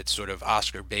movie that's sort of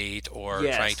Oscar bait or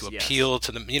trying to appeal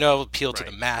to the, you know, to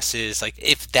the masses. Like,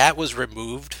 if that was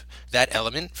removed, that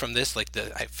element from this, like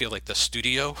I feel like the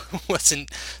studio wasn't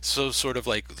so sort of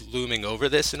like looming over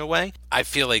this in a way. I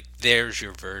feel like there's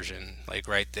your version, like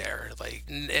right there. Like,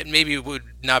 maybe it would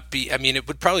not be, I mean, it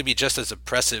would probably be just as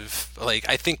oppressive. Like,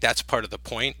 I think that's part of the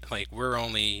point. Like, we're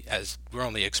only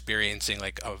experiencing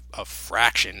like a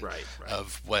fraction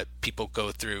of what people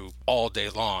go through all day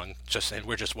long, and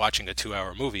we're just watching a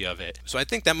 2-hour movie of it. So I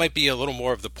think that might be a little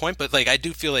more of the point, but like I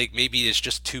do feel like maybe it's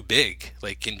just too big,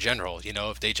 like in general, you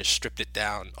know, if they just stripped it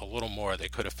down a little more, they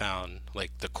could have found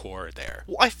like the core there.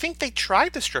 Well, I think they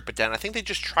tried to strip it down. I think they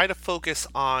just try to focus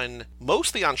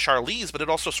mostly on Charlize, but it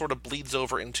also sort of bleeds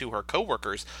over into her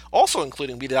coworkers, also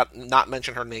including, we did not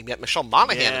mention her name yet, Michelle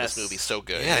Monaghan in this movie. So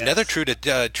good. Yeah, another True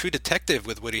Detective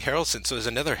with Woody Harrelson, so there's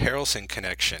another Harrelson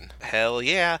connection. Hell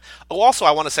yeah. Oh, also,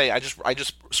 I want to say, I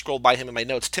just scrolled by him in my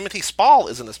notes. Timothy Spall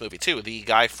is in this movie too, the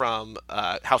guy from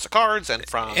House of Cards and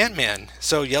from Ant-Man.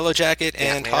 So Yellow Jacket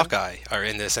and Hawkeye are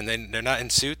in this, and then they're not in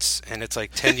suits, and it's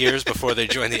like 10 years before they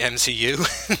join the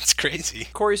MCU. It's crazy.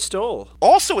 Corey Stoll.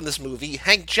 Also in this movie,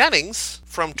 Hank Jennings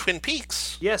from Twin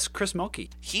Peaks. Yes, Chris Mulkey.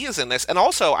 He is in this. And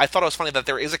also, I thought it was funny that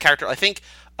there is a character, I think,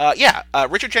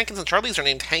 Richard Jenkins and Charlize are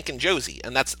named Hank and Josie,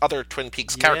 and that's other Twin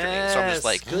Peaks character names. So I'm just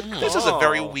like, this is a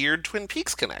very weird Twin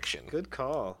Peaks connection. Good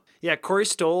call. Yeah, Corey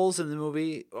Stoll's in the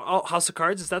movie House of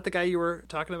Cards. Is that the guy you were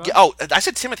talking about? Yeah, I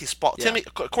said Timothy Spall. Yeah.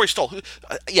 Corey Stoll.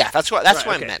 That's who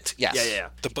I meant. Yes. Yeah.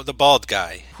 The bald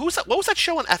guy. Who's that? What was that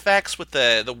show on FX with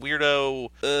the weirdo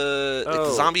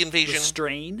the zombie invasion?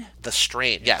 The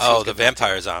Strain. Yes. Oh, the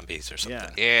vampire zombies or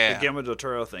something. Yeah. The Guillermo del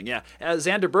Toro thing. Yeah.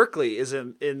 Xander Berkeley is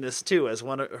in this too as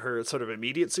one of her sort of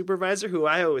immediate supervisor, who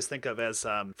I always think of as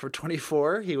for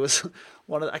 24. He was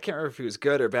one of I can't remember if he was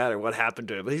good or bad or what happened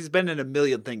to him, but he's been in a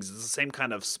million things. It's the same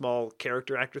kind of small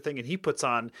character actor thing, and he puts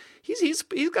on he's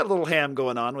got a little ham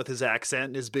going on with his accent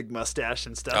and his big mustache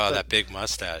and stuff. That big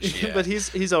mustache, yeah. But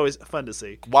he's always fun to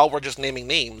see. While we're just naming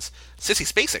names, Sissy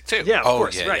Spacek too. Yeah, of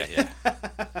course, right.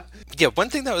 Yeah, one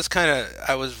thing that was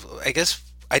I guess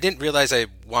I didn't realize I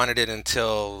wanted it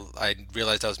until I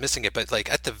realized I was missing it. But like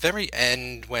at the very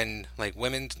end, when like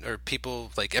women or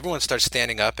people, like everyone starts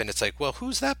standing up, and it's like, well,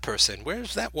 who's that person?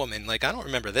 Where's that woman? Like, I don't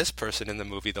remember this person in the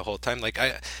movie the whole time. Like,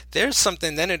 there's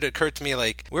something. Then it occurred to me,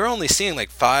 like, we're only seeing like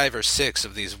 5 or 6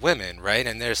 of these women, right?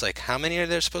 And there's like, how many are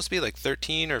there supposed to be? Like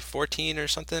 13 or 14 or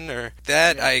something, or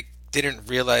that I didn't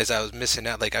realize I was missing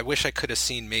out. Like, I wish I could have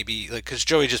seen maybe, like, because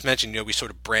Joey just mentioned, you know, we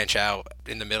sort of branch out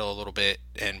in the middle a little bit,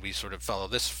 and we sort of follow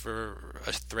this for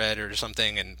a thread or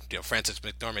something, and, you know, Frances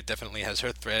McDormand definitely has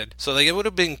her thread. So, like, it would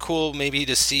have been cool maybe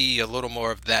to see a little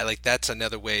more of that. Like, that's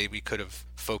another way we could have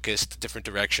focused a different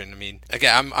direction. I mean,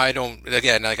 again, I don't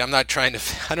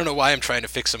know why I'm trying to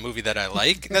fix a movie that I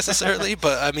like necessarily,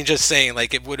 but I mean, just saying,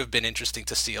 like, it would have been interesting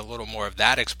to see a little more of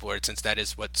that explored, since that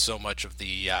is what so much of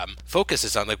the focus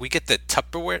is on. Like, we get the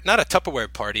Tupperware, not a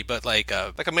Tupperware party, but like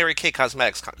a Mary Kay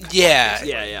Cosmetics. Yeah.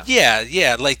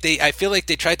 Like I feel like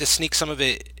they tried to sneak some of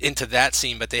it into that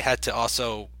scene, but they had to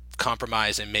also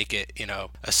compromise and make it,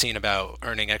 a scene about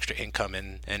earning extra income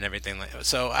and everything like that.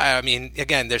 So, I mean,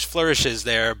 again, there's flourishes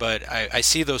there, but I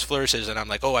see those flourishes and I'm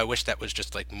like, oh, I wish that was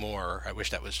just like more. I wish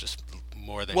that was just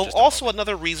more than just also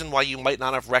another reason why you might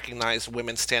not have recognized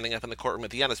women standing up in the courtroom at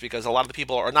the end is because a lot of the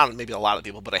people, or not maybe a lot of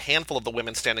people, but a handful of the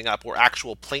women standing up were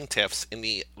actual plaintiffs in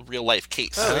the real life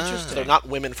case. Oh, interesting. So they're not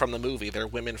women from the movie; they're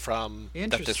women from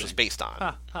that this was based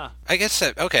on. I guess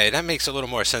that makes a little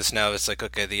more sense now. It's like,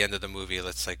 okay, the end of the movie,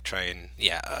 let's like try and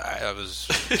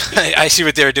I see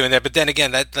what they were doing there, but then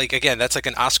again, that's like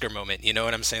an Oscar moment. You know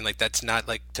what I'm saying? Like that's not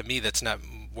like, to me, that's not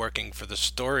working for the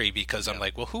story, because I'm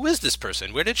like, well, who is this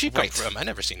person? Where did she come from? I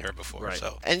never seen her before. Right.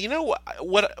 So, and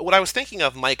what I was thinking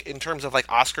of, Mike, in terms of like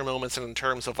Oscar moments and in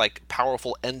terms of like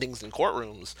powerful endings in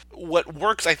courtrooms, what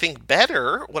works, I think,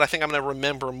 better, what I think I'm going to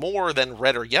remember more than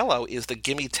Red or Yellow, is the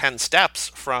 "Gimme 10 Steps"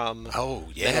 from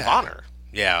Men of Honor.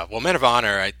 Yeah, well, Men of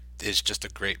Honor, is just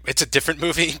it's a different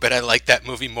movie, but I like that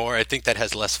movie more. I think that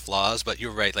has less flaws, but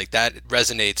you're right, like that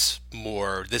resonates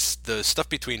more. The stuff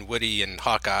between Woody and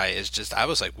Hawkeye is just, I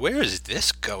was like, where is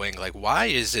this going? Like, why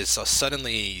is this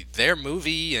suddenly their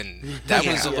movie? And that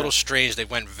was a little strange. They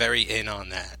went very in on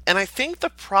that. And I think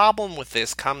the problem with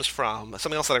this comes from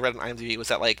something else that I read on IMDb, was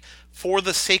that, like, for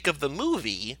the sake of the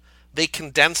movie, they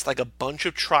condensed like a bunch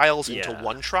of trials into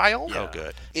one trial. Oh,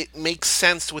 good. It makes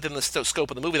sense within the scope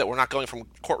of the movie that we're not going from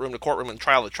courtroom to courtroom and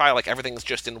trial to trial, like everything's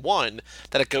just in one,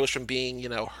 that it goes from being,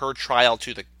 her trial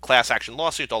to the class action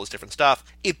lawsuit, all this different stuff.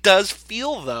 It does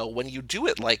feel, though, when you do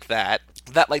it like that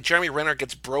like Jeremy Renner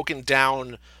gets broken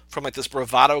down from like this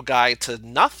bravado guy to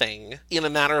nothing in a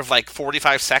matter of like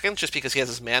 45 seconds just because he has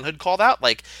his manhood called out.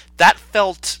 Like, that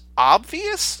felt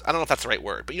obvious. I don't know if that's the right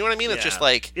word, but you know what I mean? Yeah. It's just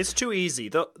like, it's too easy.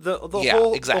 The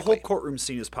whole courtroom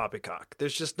scene is poppycock.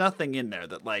 There's just nothing in there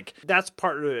that, like, that's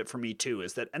part of it for me too,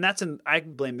 is that, and I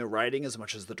blame the writing as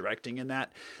much as the directing in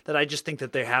that I just think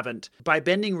that they haven't, by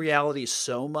bending reality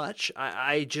so much,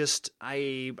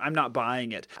 I'm not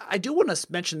buying it. I do want to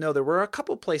mention, though, there were a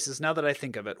couple places, now that I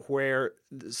think of it, where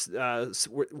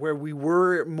we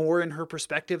were more in her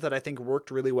perspective that I think worked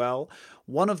really well.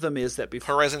 One of them is that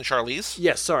before Perez and Charlize.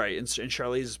 Yes, sorry, in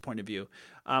Charlize's point of view.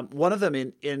 One of them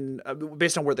in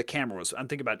based on where the camera was. I'm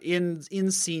thinking about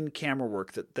in-scene camera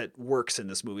work that works in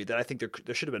this movie that I think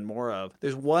there should have been more of.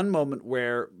 There's one moment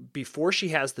where before she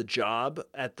has the job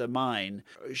at the mine,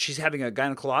 she's having a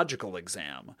gynecological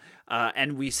exam,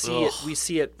 and we see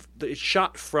it's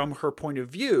shot from her point of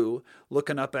view,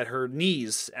 looking up at her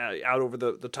knees out over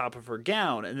the top of her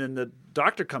gown, and then the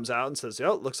doctor comes out and says,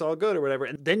 "Oh, it looks all good," or whatever,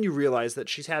 and then you realize that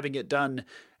she's having it done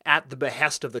at the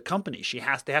behest of the company. They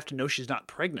have to know she's not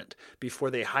pregnant before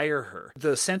they hire her.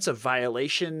 The sense of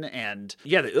violation and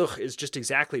the ugh is just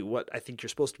exactly what I think you're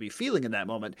supposed to be feeling in that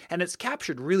moment. And it's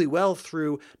captured really well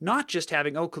through not just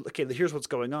having, okay, here's what's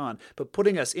going on, but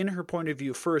putting us in her point of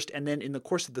view first, and then in the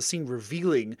course of the scene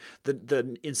revealing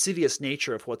the insidious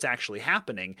nature of what's actually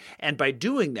happening. And by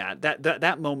doing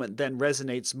that moment then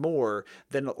resonates more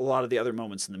than a lot of the other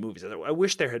moments in the movies. I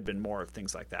wish there had been more of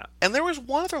things like that. And there was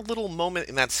one other little moment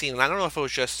in that scene, and I don't know if it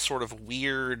was just sort of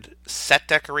weird set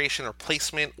decoration or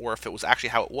placement, or if it was actually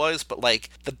how it was, but like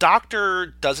the doctor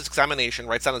does his examination,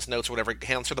 writes down his notes or whatever,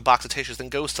 hands her the box of tissues, then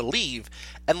goes to leave,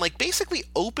 and like basically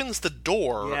opens the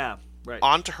door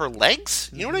onto her legs.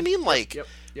 You know what I mean? Like, yep.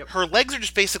 Her legs are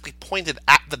just basically pointed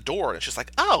at the door, and it's just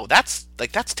like, oh, that's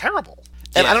terrible.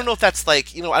 And I don't know if that's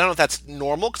like, I don't know if that's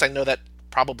normal, because I know that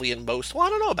probably in most, I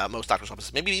don't know about most doctor's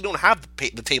offices. Maybe you don't have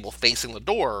the table facing the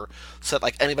door, so that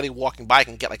like anybody walking by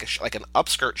can get like an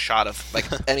upskirt shot of like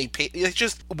any. It's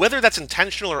just, whether that's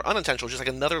intentional or unintentional, just like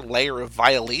another layer of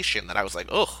violation that I was like,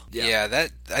 ugh. Yeah,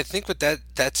 that I think what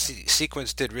that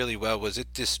sequence did really well was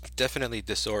it just definitely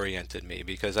disoriented me,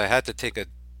 because I had to take a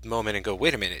moment and go,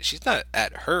 wait a minute, she's not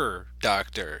at her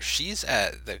doctor, she's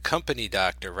at the company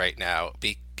doctor right now.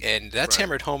 And that's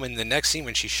hammered home in the next scene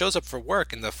when she shows up for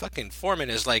work and the fucking foreman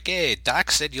is like, hey,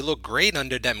 Doc said you look great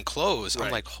under them clothes.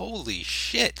 I'm like, holy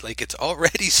shit, like it's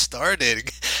already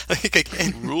started. Like,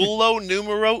 again, Rulo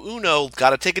numero uno.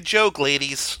 Gotta take a joke,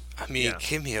 ladies. I mean,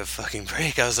 give me a fucking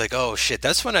break. I was like, oh shit,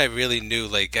 that's when I really knew,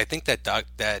 like, I think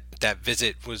that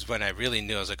visit was when I really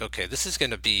knew. I was like, okay, this is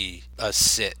going to be a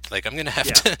sit. Like, I'm going to have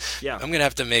I'm going to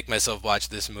have to make myself watch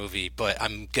this movie, but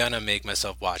I'm going to make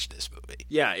myself watch this movie.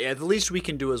 Yeah, the least we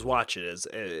can do is watch it, as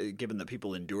given that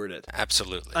people endured it.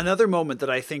 Absolutely. Another moment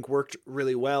that I think worked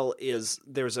really well is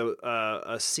there's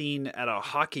a scene at a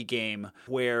hockey game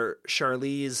where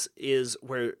Charlize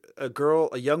where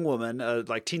a young woman,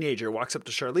 like teenager, walks up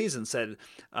to Charlize Charlize and said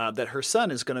that her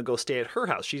son is going to go stay at her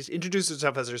house. She's introduced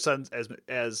herself as her son's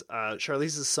as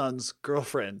Charlize's son's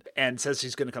girlfriend and says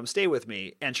she's going to come stay with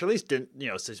me. And Charlize didn't,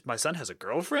 says, my son has a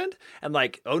girlfriend? And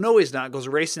like, oh no, he's not. Goes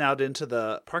racing out into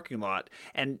the parking lot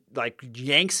and like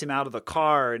yanks him out of the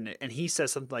car. And he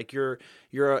says something like,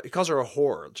 he calls her a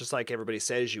whore, just like everybody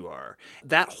says you are.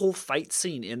 That whole fight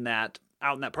scene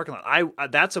out in that parking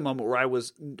lot, that's a moment where I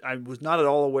was not at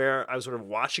all aware. I was sort of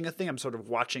watching a thing. I'm sort of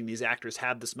watching these actors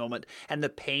have this moment, and the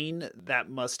pain that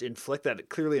it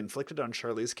clearly inflicted on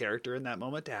Charlize's character in that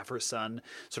moment, to have her son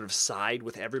sort of side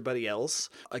with everybody else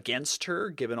against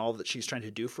her, given all that she's trying to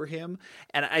do for him.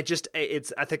 And I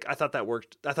thought that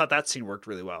worked. I thought that scene worked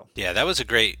really well. Yeah, that was a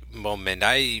great moment.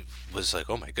 I was like,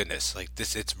 oh my goodness, like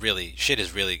shit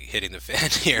is really hitting the fan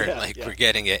here. Yeah, we're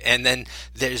getting it. And then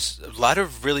there's a lot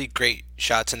of really great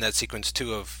shots in that sequence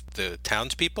too of the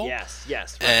townspeople. Yes.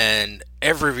 Right. And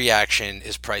every reaction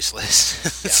is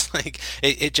priceless. It's like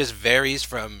it just varies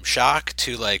from shock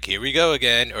to like, here we go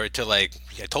again, or to like,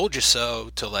 I told you so,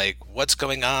 to like, what's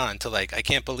going on, to like, I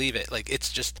can't believe it. Like,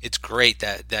 it's great.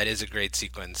 That is a great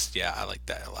sequence. Yeah, I like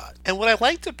that a lot. And what I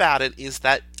liked about it is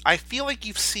that I feel like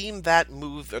you've seen that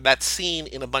that scene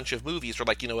in a bunch of movies, or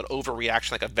like, an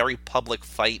overreaction, like a very public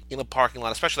fight in a parking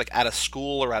lot, especially like at a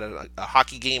school or at a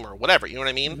hockey game or whatever. You know what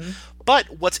I mean? Mm-hmm.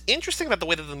 But what's interesting about the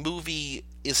way that the movie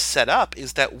is set up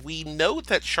is that we know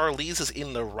that Charlize is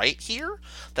in the right here,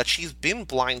 that she's been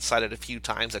blindsided a few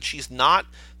times, that she's not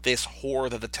this whore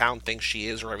that the town thinks she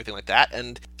is or everything like that.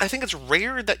 And I think it's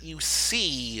rare that you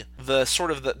see the sort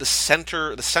of the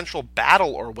central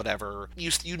battle or whatever.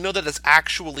 You know that it's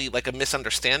actually like a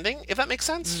misunderstanding, if that makes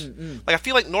sense. Mm-hmm. Like, I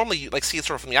feel like normally you like see it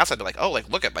sort of from the outside, they're like, oh, like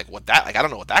look at like what that, like I don't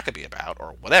know what that could be about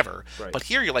or whatever. Right. But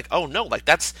here you're like, oh no, like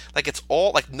that's like, it's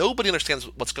all like nobody understands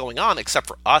what's going on except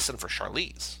for us and for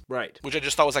Charlize. Right. Which I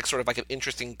just thought was like sort of like an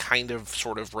interesting kind of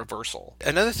sort of reversal.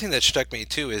 Another thing that struck me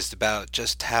too is about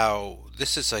just how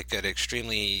this is like an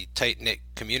extremely tight-knit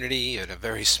community in a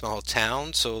very small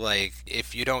town. So like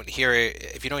if you don't hear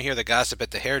the gossip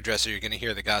at the hairdresser, you're going to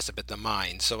hear the gossip at the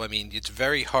mine. So I mean, it's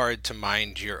very hard to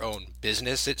mind your own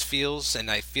business, it feels,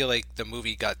 and I feel like the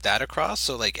movie got that across.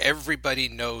 So like everybody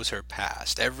knows her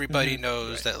past. Everybody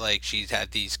knows that like she's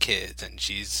had these kids and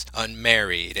she's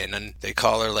unmarried, and they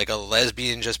call her like a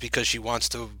lesbian just because she wants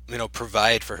to,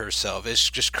 provide for herself. It's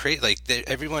just crazy. Like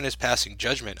everyone is passing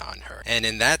judgment on her. And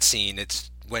in that scene,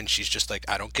 it's when she's just like,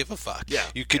 I don't give a fuck. Yeah,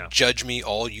 you could judge me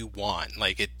all you want.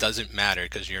 Like, it doesn't matter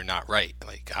because you're not right.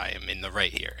 Like, I am in the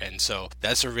right here. And so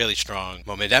that's a really strong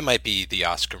moment. That might be the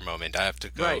Oscar moment. I have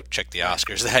to go check the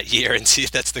Oscars that year and see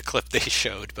if that's the clip they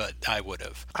showed, but I would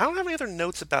have. I don't have any other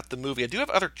notes about the movie. I do have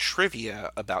other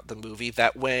trivia about the movie,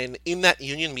 that when in that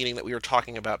union meeting that we were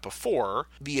talking about before,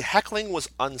 the heckling was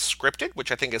unscripted,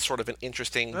 which I think is sort of an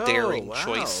interesting, daring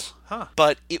choice. Huh.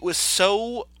 But it was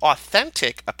so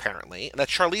authentic, apparently, that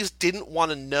Charlize didn't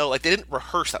want to know, like, they didn't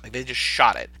rehearse that, like, they just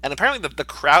shot it. And apparently the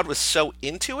crowd was so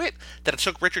into it that it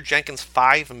took Richard Jenkins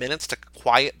 5 minutes to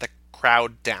quiet the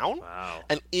crowd down. Wow.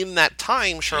 And in that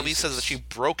time, Charlize says that she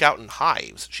broke out in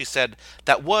hives. She said,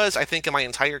 that was, I think, in my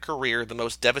entire career, the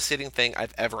most devastating thing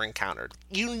I've ever encountered.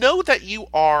 You know that you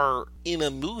are in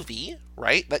a movie,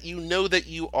 right? That you know that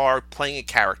you are playing a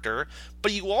character,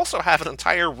 but you also have an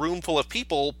entire room full of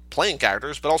people playing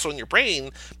characters, but also in your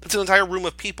brain, it's an entire room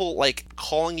of people, like,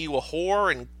 calling you a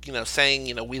whore and,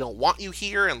 saying, we don't want you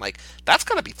here, and, like, that's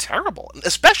gonna be terrible.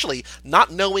 Especially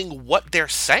not knowing what they're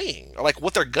saying, or, like,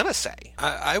 what they're gonna say.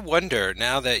 I wonder,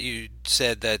 now that you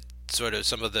said that sort of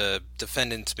some of the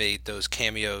defendants made those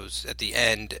cameos at the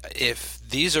end, if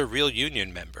these are real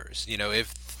union members,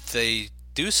 if they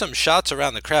do some shots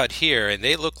around the crowd here and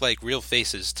they look like real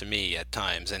faces to me at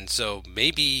times, and so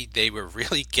maybe they were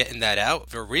really getting that out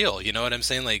for real, you know what I'm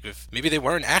saying? Like, if maybe they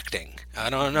weren't acting, I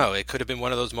don't know, it could have been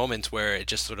one of those moments where it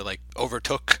just sort of like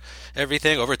overtook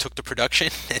everything, overtook the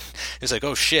production, and it's like,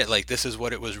 oh shit, like this is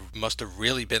what it must have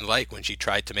really been like when she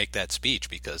tried to make that speech,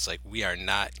 because like we are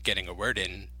not getting a word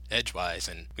in edgewise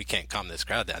and we can't calm this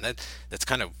crowd down. That's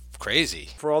kind of crazy.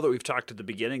 For all that we've talked at the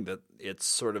beginning, that it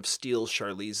sort of steals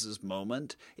Charlize's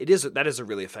moment. That is a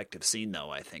really effective scene, though,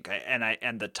 I think.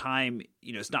 And the time,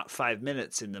 it's not 5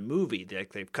 minutes in the movie.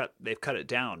 They've cut it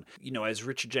down. As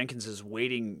Richard Jenkins is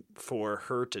waiting for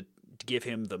her to give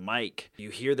him the mic, you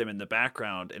hear them in the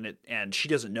background, and she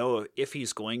doesn't know if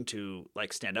he's going to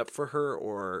like stand up for her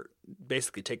or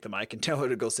basically take the mic and tell her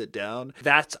to go sit down.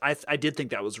 I did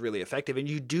think that was really effective, and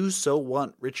you do so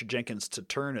want Richard Jenkins to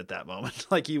turn at that moment.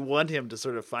 Like, you want him to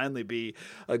sort of finally be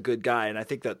a good guy, and I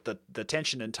think that the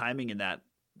tension and timing in that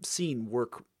scene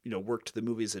work work to the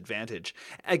movie's advantage.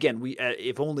 Again,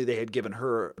 if only they had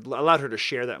allowed her to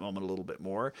share that moment a little bit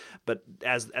more. But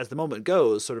as the moment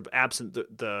goes, sort of absent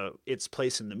its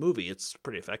place in the movie, it's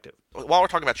pretty effective. While we're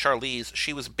talking about Charlize,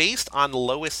 she was based on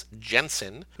Lois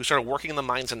Jensen, who started working in the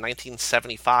mines in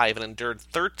 1975 and endured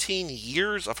 13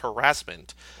 years of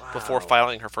harassment before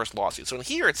filing her first lawsuit. So in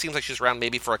here, it seems like she's around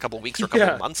maybe for a couple of weeks or a couple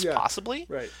of months, possibly.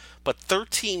 Right. But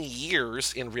 13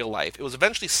 years in real life. It was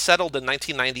eventually settled in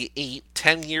 1998,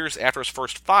 10 years after it was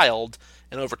first filed,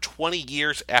 and over 20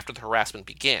 years after the harassment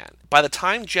began. By the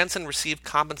time Jensen received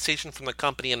compensation from the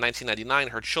company in 1999,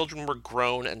 her children were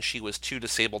grown and she was too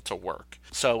disabled to work.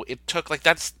 So it took,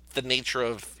 that's the nature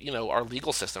of, our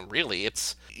legal system, really.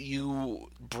 It's you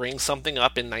bring something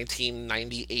up in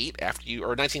 1998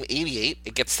 or 1988,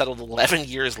 it gets settled 11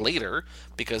 years later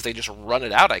because they just run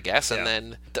it out, I guess, and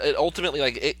then ultimately,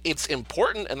 it's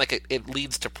important and it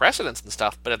leads to precedents and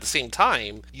stuff, but at the same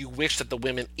time, you wish that the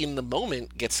women in the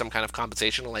moment get some kind of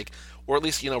compensation, or at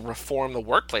least, reform the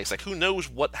workplace. Who knows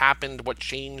what happened, what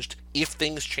changed, if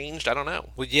things changed, I don't know.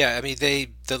 Well, yeah, I mean,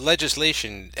 the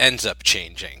legislation ends up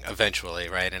changing eventually,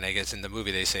 right? And I guess in the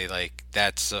movie they say,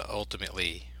 that's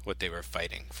ultimately what they were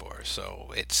fighting for.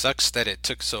 So it sucks that it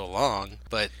took so long,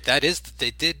 but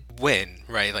they did win,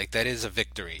 right? That is a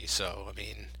victory. So, I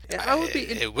mean,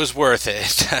 it was worth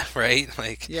it,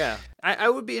 right? Yeah. I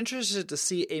would be interested to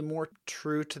see a more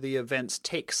true to the events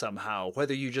take somehow,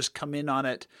 whether you just come in on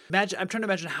it. I'm trying to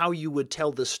imagine how you would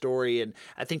tell this story, and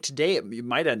I think today it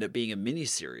might end up being a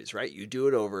mini-series, right? You do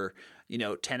it over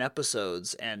 10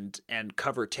 episodes and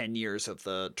cover 10 years of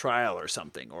the trial or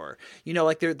something, or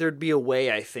there'd be a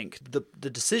way. I think the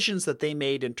decisions that they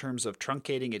made in terms of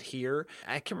truncating it here,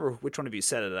 I can't remember which one of you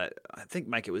said it. I think,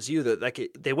 Mike, it was you, that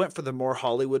they went for the more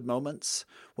Hollywood moments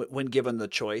when given the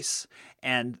choice,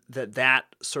 and that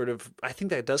sort of, I think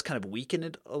that does kind of weaken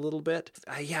it a little bit.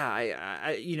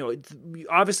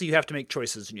 Obviously you have to make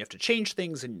choices and you have to change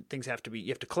things, and you have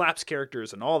to collapse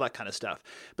characters and all that kind of stuff,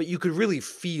 but you could really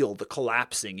feel the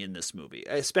collapsing in this movie,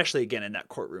 especially again in that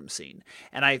courtroom scene.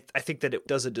 And I think that it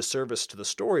does a disservice to the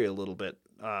story a little bit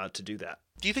to do that.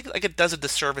 Do you think it does a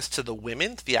disservice to the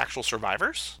women, to the actual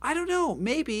survivors? I don't know.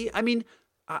 Maybe. I mean,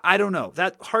 I don't know.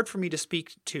 That's hard for me to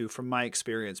speak to from my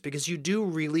experience, because you do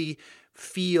really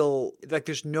feel like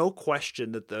there's no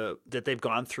question that they've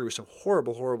gone through some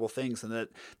horrible things, and that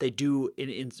they do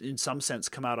in some sense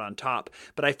come out on top.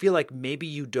 But I feel like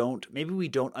maybe we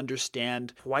don't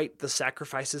understand quite the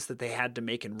sacrifices that they had to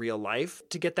make in real life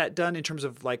to get that done, in terms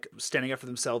of standing up for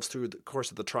themselves through the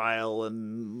course of the trial,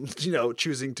 and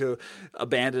choosing to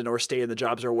abandon or stay in the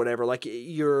jobs or whatever.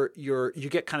 You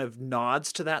get kind of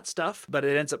nods to that stuff, but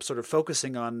it ends up sort of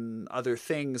focusing on other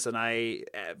things, and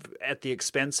at the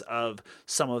expense of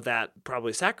some of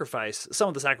the sacrifice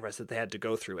that they had to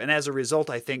go through. And as a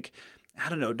result, I think, I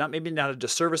don't know, not a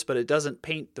disservice, but it doesn't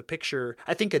paint the picture.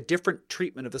 I think a different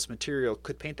treatment of this material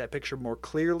could paint that picture more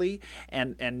clearly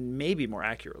and maybe more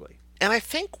accurately. And I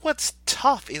think what's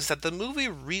tough is that the movie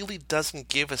really doesn't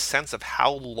give a sense of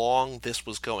how long this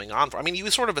was going on for. I mean, you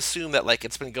would sort of assume that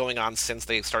it's been going on since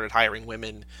they started hiring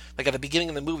women. At the beginning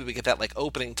of the movie, we get that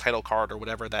opening title card or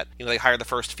whatever, that they hired the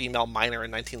first female miner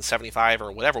in 1975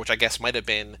 or whatever, which I guess might have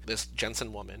been this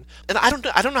Jensen woman. And I don't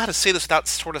know how to say this without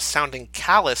sort of sounding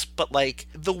callous, but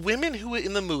the women who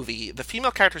in the movie, the female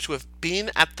characters who have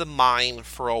been at the mine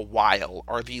for a while,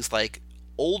 are these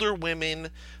older women,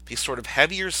 these sort of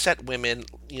heavier set women,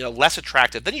 less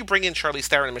attractive. Then you bring in Charlize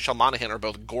Theron and Michelle Monaghan, are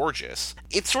both gorgeous.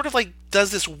 It sort of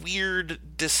does this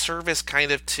weird disservice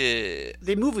kind of to...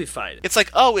 They movie-fied it. It's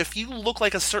if you look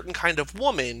like a certain kind of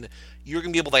woman, you're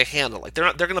going to be able to handle it.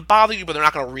 They're going to bother you, but they're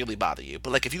not going to really bother you.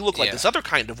 But if you look like this other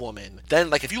kind of woman,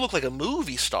 then if you look like a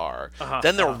movie star,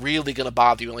 then they're really going to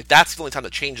bother you. And that's the only time the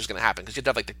change is going to happen, because you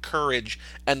have to have the courage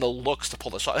and the looks to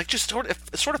pull this off. It sort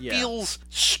of feels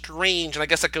strange. And I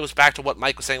guess that goes back to what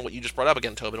Mike was saying, what you just brought up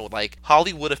again, Tobin, with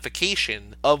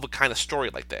Hollywoodification of a kind of story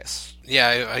like this.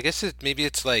 Yeah, I guess maybe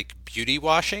it's beauty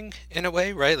washing in a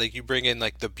way, right? You bring in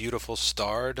the beautiful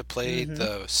star to play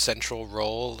the central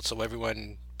role, so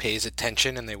everyone pays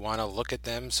attention and they want to look at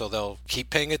them, so they'll keep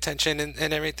paying attention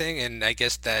and everything. And I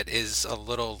guess that is a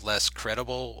little less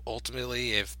credible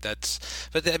ultimately, if that's,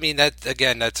 but I mean,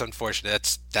 that's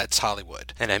unfortunate. That's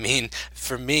Hollywood. And I mean,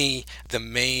 for me, the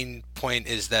main point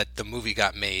is that the movie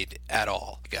got made at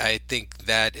all. I think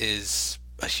that is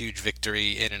a huge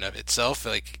victory in and of itself.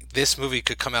 This movie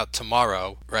could come out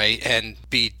tomorrow, right, and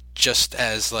be just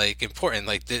as important.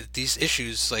 These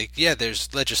issues,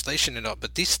 there's legislation and all,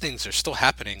 but these things are still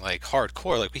happening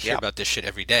hardcore. We hear about this shit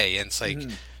every day, and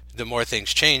it's the more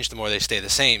things change, the more they stay the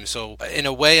same. So in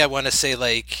a way, I want to say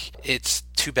it's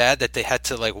too bad that they had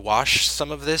to like wash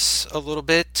some of this a little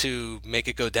bit to make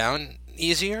it go down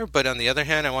easier. But on the other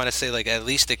hand, I want to say like at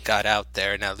least it got out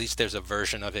there, and at least there's a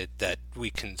version of it that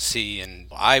we can see, and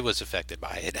I was affected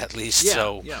by it at least.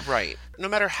 Yeah, right. No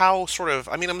matter how sort of,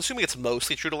 I mean, I'm assuming it's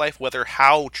mostly true to life. Whether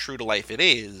how true to life it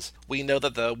is, we know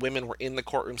that the women were in the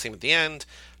courtroom scene at the end.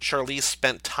 Charlize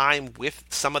spent time with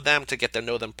some of them to get to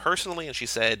know them personally, and she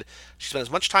said she spent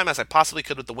as much time as I possibly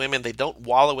could with the women. They don't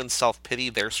wallow in self-pity,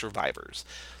 they're survivors.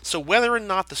 So whether or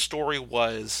not the story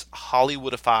was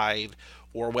Hollywoodified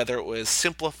or whether it was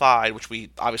simplified, which we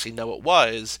obviously know it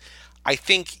was, I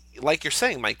think, like you're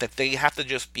saying, Mike, that they have to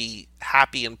just be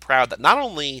happy and proud that not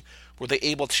only were they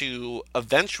able to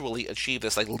eventually achieve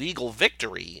this like legal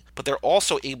victory, but they're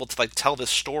also able to like tell this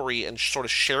story and sort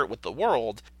of share it with the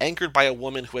world, anchored by a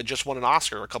woman who had just won an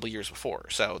Oscar a couple years before.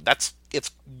 So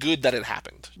it's good that it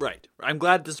happened. Right. I'm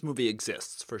glad this movie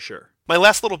exists, for sure. My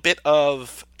last little bit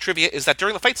of trivia is that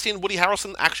during the fight scene, Woody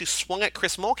Harrelson actually swung at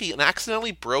Chris Mulkey and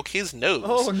accidentally broke his nose.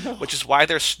 Oh, no. Which is why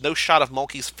there's no shot of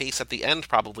Mulkey's face at the end,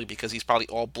 probably because he's probably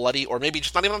all bloody, or maybe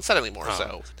just not even on set anymore.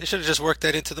 So they should have just worked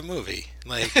that into the movie.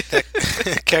 Like,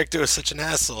 that character was such an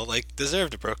asshole, like,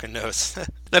 deserved a broken nose.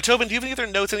 Now, Tobin, do you have any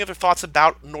other notes, any other thoughts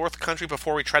about North Country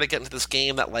before we try to get into this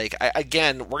game that, like,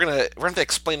 again, we're gonna have to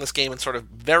explain this game and sort of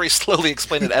very slowly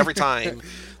explain it every time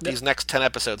these next 10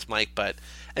 episodes, Mike, but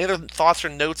any other thoughts or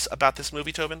notes about this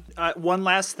movie, Tobin? One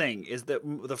last thing is that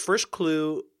the first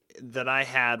clue that I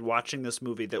had watching this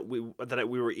movie that we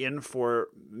were in for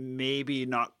maybe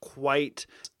not quite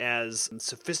as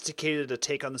sophisticated a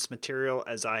take on this material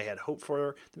as I had hoped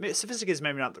for. Sophisticated is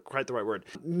maybe not quite the right word.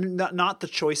 Not the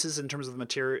choices in terms of the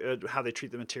material, how they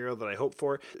treat the material that I hoped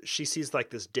for. She sees like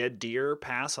this dead deer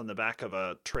pass on the back of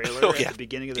a trailer at the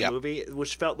beginning of the movie,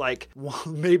 which felt like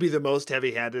maybe the most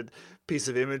heavy-handed piece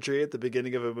of imagery at the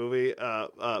beginning of a movie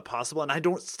possible, and I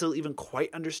don't still even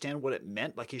quite understand what it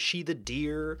meant. Like, is she the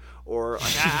deer, or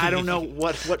like, I don't know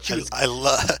what she was. I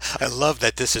love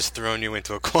that this has thrown you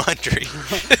into a quandary.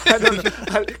 I don't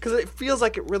know, because it feels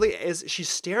like it really is. She's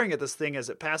staring at this thing as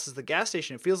it passes the gas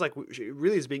station. It feels like she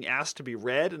really is being asked to be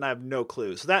read, and I have no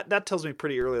clue. So that tells me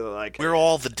pretty early that, like, we're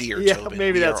all the deer. Yeah, Tobin.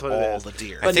 maybe that's what it is. All the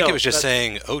deer. I think it was just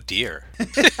saying, "Oh dear."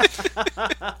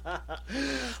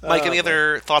 Mike, any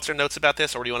other thoughts or notes about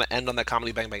this, or do you want to end on that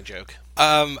comedy bang bang joke?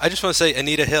 I just want to say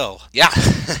Anita Hill. Yeah.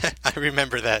 I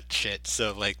remember that shit.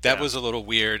 So like that was a little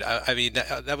weird. I mean,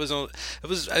 that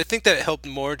was I think that helped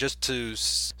more just to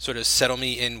sort of settle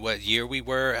me in what year we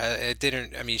were. It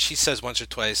didn't. I mean, she says once or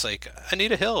twice like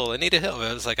Anita Hill.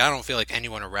 I was like, I don't feel like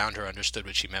anyone around her understood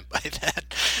what she meant by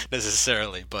that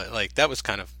necessarily. But like that was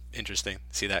kind of interesting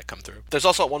to see that come through. There's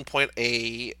also at one point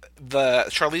the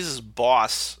Charlize's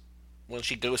boss, when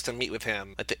she goes to meet with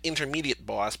him, like the intermediate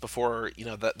boss before,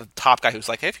 the top guy who's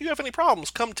like, hey, if you have any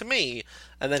problems, come to me.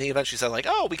 And then he eventually said like,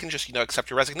 oh, we can just, accept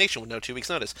your resignation with no 2 weeks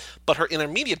notice. But her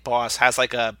intermediate boss has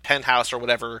like a penthouse or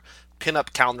whatever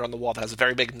pin-up calendar on the wall that has a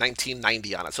very big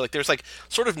 1990 on it. So like there's like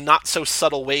sort of not so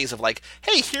subtle ways of like,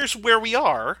 hey, here's where we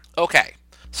are. Okay.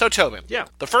 So, Tobin,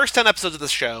 the first 10 episodes of the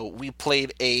show, we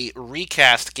played a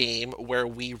recast game where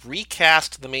we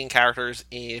recast the main characters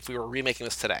if we were remaking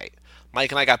this today. Mike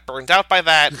and I got burned out by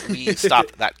that. We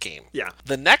stopped that game. Yeah.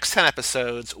 The next 10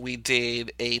 episodes, we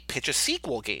did a pitch a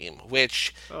sequel game,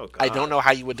 which I don't know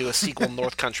how you would do a sequel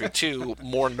North Country 2,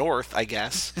 more north, I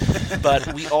guess.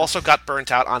 But we also got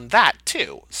burnt out on that,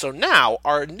 too. So now,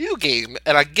 our new game,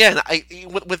 and again,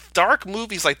 with dark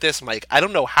movies like this, Mike, I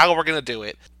don't know how we're going to do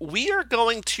it. We are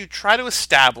going to try to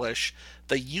establish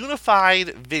the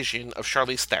unified vision of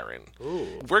Charlize Theron.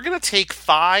 Ooh. We're going to take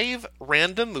 5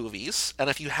 random movies, and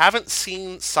if you haven't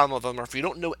seen some of them, or if you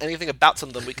don't know anything about some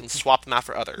of them, we can swap them out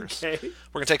for others. Okay.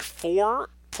 We're going to take 4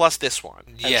 plus this one,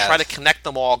 and try to connect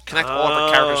them all, connect all of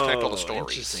our characters, connect all the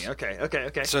stories. Interesting.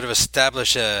 Okay. Sort of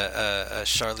establish a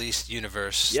Charlize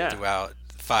universe throughout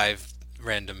 5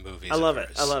 random movies. I love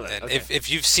it. And okay. if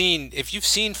you've seen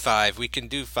 5, we can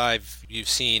do 5 you've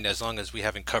seen as long as we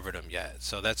haven't covered them yet.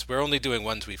 So we're only doing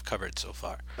ones we've covered so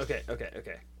far. Okay.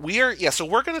 So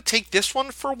we're going to take this one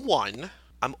for 1.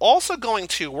 I'm also we're going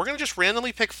to just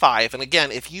randomly pick 5. And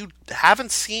again, if you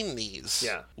haven't seen these,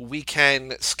 we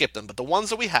can skip them. But the ones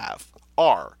that we have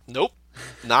are,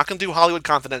 not going to do Hollywood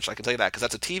Confidential, I can tell you that, because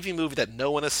that's a TV movie that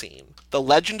no one has seen. The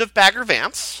Legend of Bagger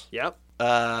Vance. Yep.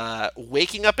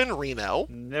 Waking Up in Reno.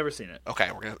 Never seen it.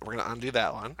 Okay, we're gonna undo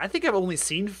that one. I think I've only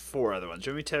seen 4 other ones. Do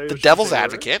you want me to tell you? The Devil's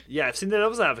Advocate. Yeah, I've seen The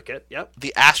Devil's Advocate. Yep.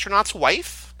 The Astronaut's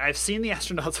Wife. I've seen The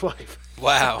Astronaut's Wife.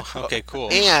 Wow. Okay,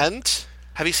 cool. And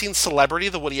have you seen Celebrity,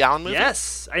 the Woody Allen movie?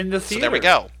 Yes, in the theater. So there we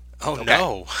go. Oh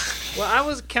no. Well, I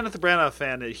was a Kenneth Branagh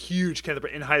fan, a huge Kenneth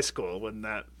Branagh in high school when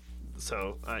that.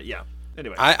 So yeah.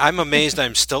 Anyway, I'm amazed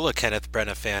I'm still a Kenneth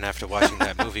Branagh fan after watching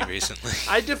that movie recently.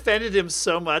 I defended him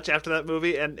so much after that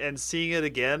movie, and seeing it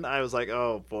again, I was like,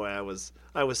 oh boy, I was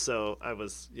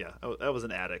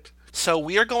an addict. So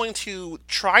we are going to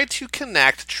try to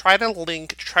connect, try to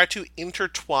link, try to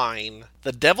intertwine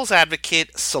The Devil's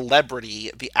Advocate, Celebrity,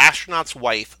 The Astronaut's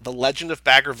Wife, The Legend of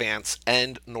Bagger Vance,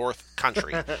 and North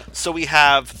Country. So we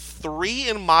have 3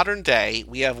 in modern day.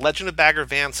 We have Legend of Bagger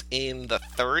Vance in the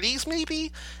 30s,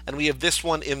 maybe? And we have this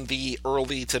one in the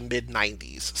early to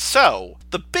mid-90s. So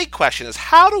the big question is,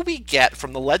 how do we get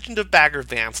from The Legend of Bagger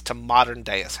Vance to modern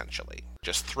day, essentially?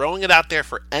 Just throwing it out there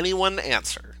for anyone to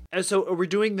answer. And so are we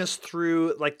doing this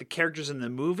through like the characters in the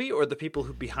movie or the people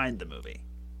who behind the movie?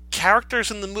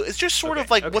 Characters in the movie. It's just sort of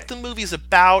like what the movie's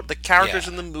about, the characters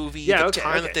in the movie, the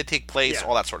time that they take place,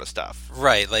 all that sort of stuff.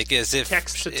 Right, like as if...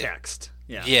 Text to text.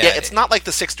 Yeah, it's not like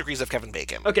the 6 Degrees of Kevin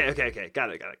Bacon. Okay.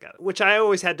 Got it. Which I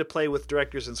always had to play with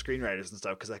directors and screenwriters and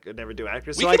stuff because I could never do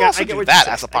actors. We could also do that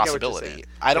as a possibility.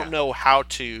 I don't know how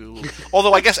to...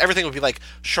 Although I guess everything would be like,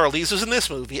 Charlize was in this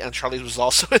movie and Charlize was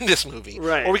also in this movie.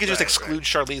 Right. Or we could just exclude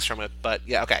Charlize from it. But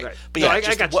yeah, okay. Right. But yeah,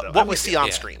 just what we see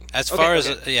on screen. As far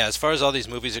as all these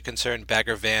movies are concerned,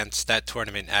 Bagger Vance, that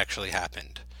tournament actually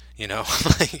happened. You know,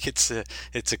 like it's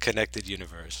a connected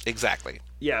universe. Exactly.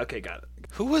 Yeah. Okay. Got it.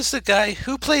 Who was the guy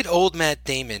who played old Matt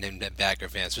Damon in Bagger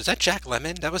Vance? Was that Jack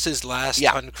Lemmon? That was his last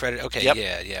uncredited. Okay.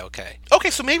 Yep. Yeah. Okay.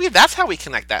 Okay. So maybe that's how we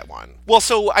connect that one. Well,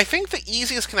 so I think the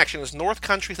easiest connection is North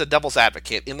Country's The Devil's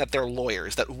Advocate in that they're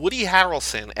lawyers. That Woody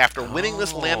Harrelson, after winning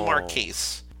this landmark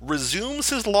case,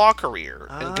 resumes his law career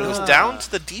and goes down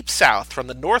to the Deep South, from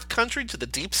the North Country to the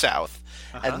Deep South.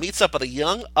 And meets up with a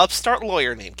young upstart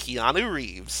lawyer named Keanu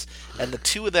Reeves, and the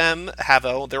two of them have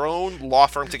their own law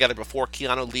firm together before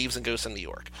Keanu leaves and goes to New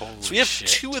York. So we have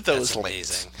 2 of those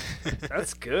links.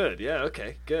 That's good. Yeah.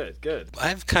 Okay. Good. I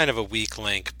have kind of a weak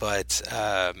link, but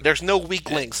there's no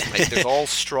weak links, Mike. There's all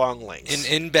strong links.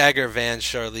 In Bagger Vance,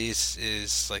 Charlize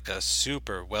is like a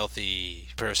super wealthy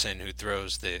person who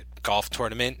throws the golf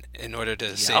tournament in order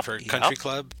to save her country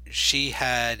club. She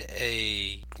had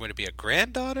a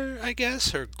granddaughter, I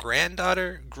guess. Her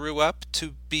granddaughter grew up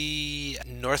to be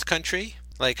North Country.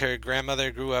 Like, her grandmother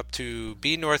grew up to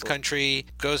be North Country,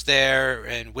 goes there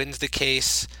and wins the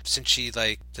case. Since she,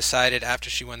 decided after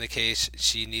she won the case,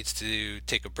 she needs to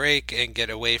take a break and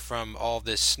get away from all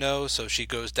this snow, so she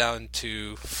goes down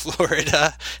to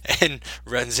Florida and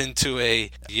runs into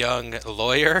a young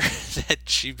lawyer that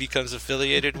she becomes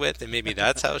affiliated with, and maybe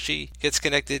that's how she gets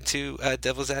connected to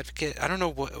Devil's Advocate. I don't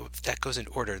know if that goes in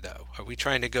order, though. Are we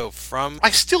trying to go from...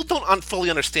 I still don't fully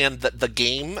understand the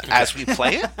game as we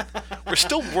play it. We're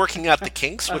still working out the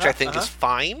kinks, which I think is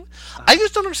fine. I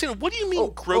just don't understand. What do you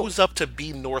mean grows up to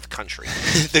be North Country?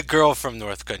 The girl from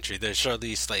North Country, the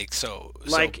Charlize,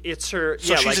 it's her.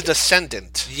 So she's a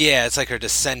descendant. Yeah, it's like her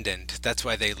descendant. That's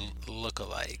why they look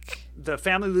alike. The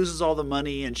family loses all the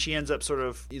money, and she ends up sort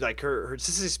of like her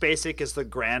Sissy Spacek is the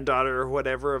granddaughter or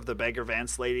whatever of the Bagger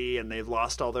Vance lady, and they've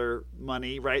lost all their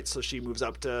money, right? So she moves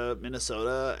up to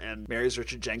Minnesota and marries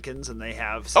Richard Jenkins, and they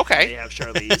have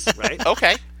Charlize, right?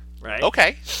 Okay. Right.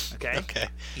 Okay.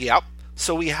 Yep.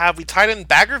 So we tied in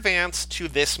Bagger Vance to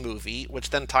this movie,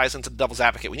 which then ties into Devil's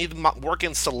Advocate. We need to work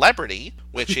in Celebrity,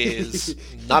 which is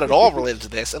not at all related to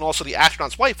this, and also The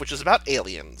Astronaut's Wife, which is about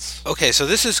aliens. Okay, so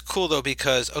this is cool, though,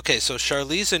 because, so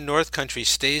Charlize in North Country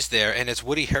stays there, and it's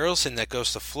Woody Harrelson that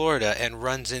goes to Florida and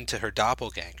runs into her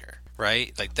doppelganger,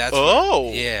 right? Like, that's...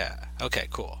 yeah. Okay,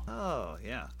 cool. Oh,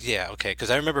 yeah. Yeah, okay,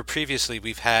 because I remember previously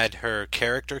we've had her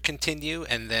character continue,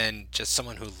 and then just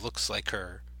someone who looks like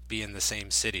her be in the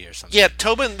same city or something. Yeah,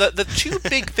 Tobin, the 2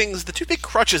 big things, the 2 big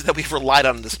crutches that we've relied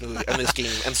on in this movie, in this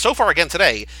game, and so far again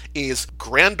today, is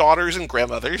granddaughters and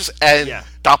grandmothers and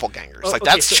doppelgangers.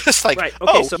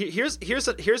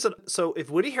 So if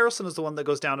Woody Harrelson is the one that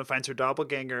goes down and finds her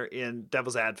doppelganger in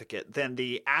Devil's Advocate, then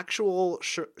the actual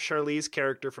Charlize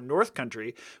character from North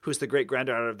Country, who's the great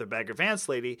granddaughter of the Bagger Vance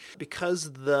lady,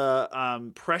 because the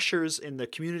pressures in the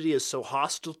community is so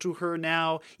hostile to her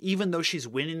now, even though she's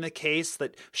winning the case,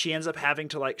 that she ends up having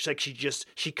to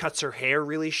she cuts her hair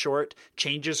really short,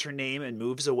 changes her name and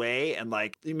moves away, and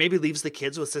maybe leaves the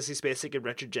kids with Sissy Spacek and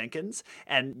Richard Jenkins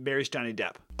and marries Johnny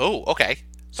Depp. Oh, okay.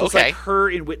 So it's like her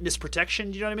in witness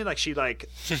protection. Do you know what I mean? Like she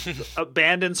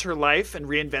abandons her life and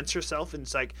reinvents herself, and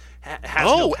it's like has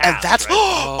no past, and that's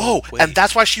right? And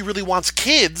that's why she really wants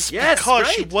kids, because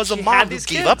she was a mom who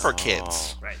gave up her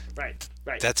kids. Right.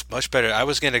 Right. That's much better. I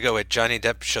was going to go with Johnny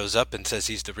Depp shows up and says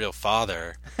he's the real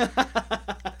father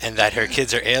and that her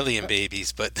kids are alien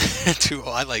babies, but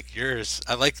I like yours.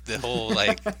 I like the whole,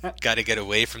 got to get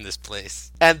away from this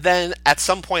place. And then at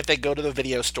some point they go to the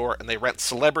video store and they rent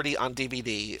Celebrity on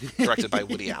DVD, directed by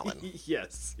Woody Allen.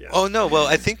 Yes. Oh, no. Well,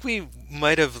 I think we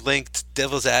might have linked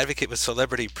Devil's Advocate with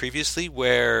Celebrity previously,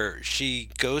 where she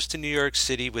goes to New York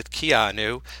City with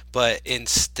Keanu, but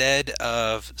instead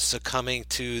of succumbing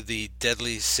to the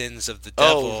deadly sins of the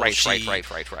devil, she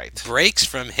breaks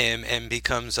from him and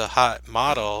becomes a hot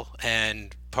model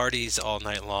and parties all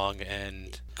night long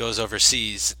and goes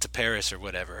overseas to Paris or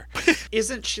whatever.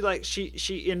 Isn't she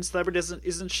she in Celebrity?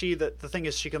 Isn't she the thing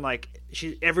is she can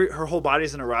her whole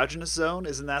body's an erogenous zone?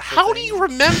 Isn't that the How thing? do you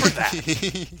remember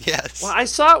that? Yes. Well, I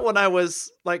saw it when I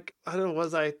was I don't know,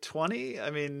 was I 20?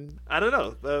 I mean, I don't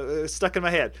know. It was stuck in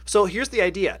my head. So here's the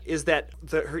idea: is that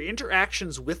her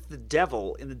interactions with the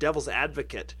devil in the Devil's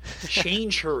Advocate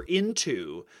change her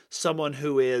into someone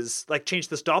who is change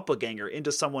this doppelganger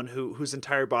into someone whose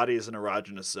entire body is an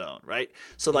erogenous zone, right?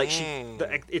 So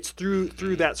it's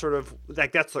through that sort of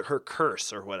that's her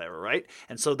curse or whatever, right?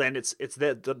 And so then it's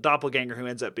the doppelganger who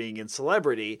ends up being in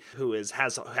Celebrity who has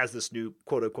this new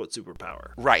quote unquote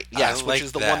superpower, right? Yes, which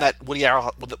is the one that Woody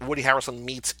Harrelson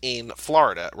meets in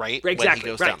Florida, right? Exactly. When he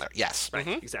goes down there. Yes. Right.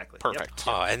 Exactly. Perfect.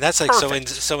 Yep. Oh, and that's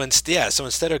so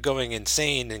instead of going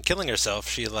insane and killing herself,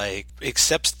 she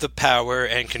accepts the power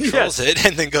and controls it,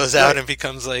 and then goes out and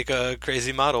becomes a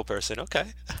crazy model person. Okay.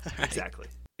 Exactly.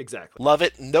 Love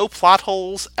it. No plot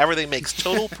holes. Everything makes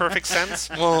total perfect sense.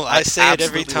 Well, I say it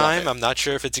every time. I'm not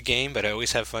sure if it's a game, but I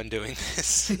always have fun doing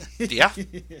this. Yeah.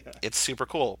 It's super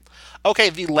cool.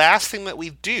 Okay, the last thing that we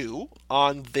do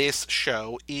on this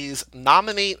show is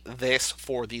nominate this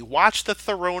for the Watch the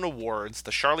Throne Awards, the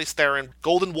Charlize Theron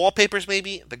Golden Wallpapers,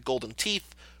 maybe, the Golden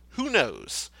Teeth. Who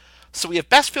knows? So we have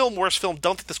Best Film, Worst Film.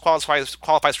 Don't think this qualifies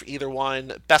for either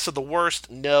one. Best of the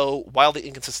Worst, no. Wildly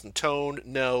Inconsistent Tone,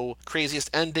 no. Craziest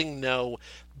Ending, no.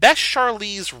 Best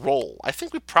Charlize Role. I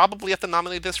think we probably have to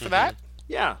nominate this for that.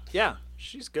 Yeah.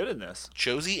 She's good in this.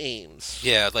 Josie Ames.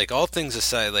 Yeah, all things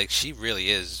aside, she really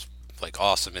is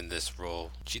awesome in this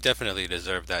role. She definitely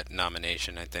deserved that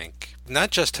nomination, I think.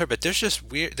 Not just her, but there's just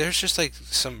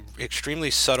some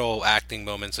extremely subtle acting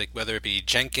moments, whether it be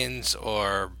Jenkins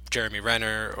or Jeremy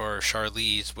Renner or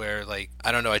Charlize, where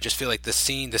I don't know, I just feel the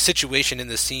situation in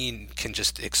the scene can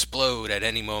just explode at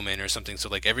any moment or something. So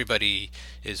everybody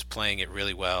is playing it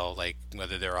really well,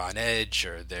 whether they're on edge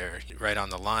or they're right on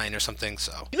the line or something.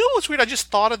 So you know what's weird? I just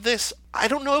thought of this. I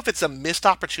don't know if it's a missed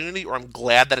opportunity or I'm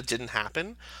glad that it didn't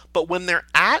happen, but when they're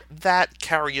at that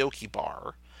karaoke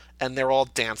bar and they're all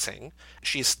dancing,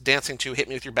 she's dancing to Hit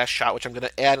Me With Your Best Shot, which I'm going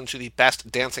to add into the best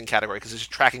dancing category because it's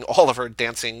tracking all of her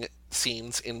dancing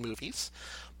scenes in movies.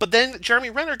 But then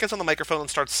Jeremy Renner gets on the microphone and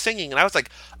starts singing, and I was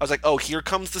like, oh, here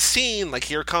comes the scene,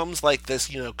 here comes this,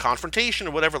 confrontation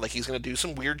or whatever, he's going to do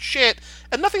some weird shit,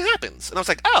 and nothing happens. And I was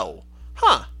like, oh,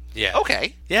 huh. Yeah.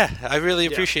 Okay. Yeah, I really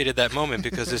appreciated that moment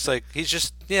because it's he's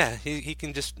just, he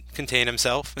can just contain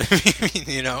himself,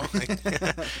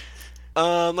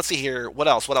 Let's see here. What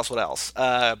else?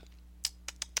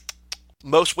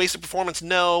 Most wasted performance,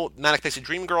 no. Manic Pixie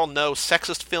Dream Girl, no.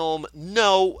 Sexist film,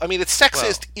 no. I mean, it's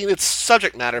sexist in its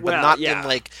subject matter, but not in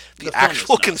the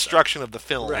actual construction of the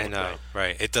film. Right, I know,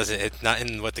 right. It doesn't. It's not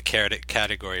in what the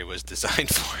category was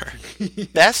designed for.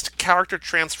 Best character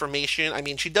transformation. I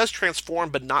mean, she does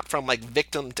transform, but not from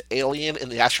victim to alien in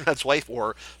The Astronaut's Wife,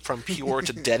 or from pure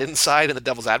to dead inside in The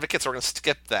Devil's Advocate. So we're gonna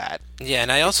skip that. Yeah,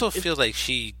 and I also feel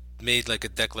she made a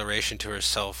declaration to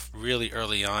herself really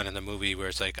early on in the movie where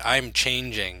it's I'm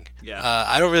changing. Yeah.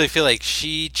 I don't really feel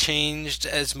she changed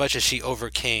as much as she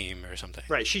overcame or something.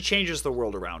 Right. She changes the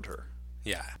world around her.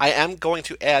 Yeah. I am going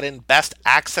to add in best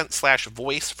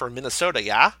accent/voice for Minnesota,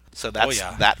 yeah? So that's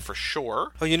that for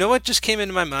sure. Oh, you know what just came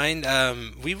into my mind?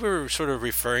 We were sort of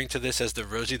referring to this as the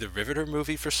Rosie the Riveter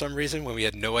movie for some reason when we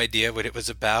had no idea what it was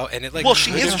about. And it well,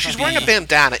 she's wearing a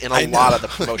bandana in a lot of the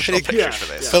promotional pictures for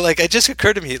this. But it just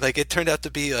occurred to me, it turned out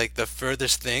to be the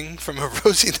furthest thing from a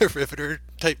Rosie the Riveter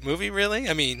type movie, really?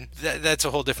 I mean, that's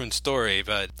a whole different story.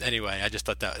 But anyway, I just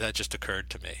thought that just occurred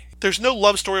to me. There's no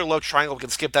love story or love triangle. We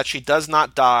can skip that. She does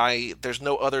not die. There's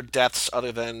no other deaths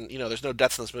other than, there's no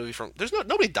deaths in this movie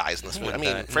nobody dies in this movie. I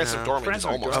mean, Frances McDormand is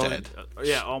almost dead.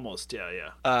 Yeah, almost.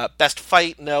 Yeah. Best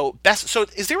fight, no. So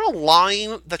is there a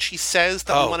line that she says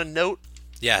that we want to note?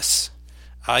 Yes.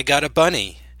 I got a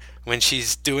bunny. When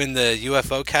she's doing the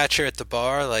UFO catcher at the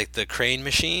bar, the crane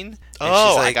machine. And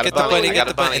she's I got a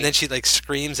bunny. And then she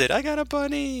screams it, I got a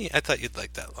bunny. I thought you'd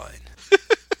like that line.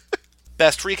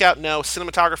 Best Freakout, no.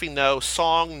 Cinematography, no.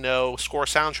 Song, no. Score,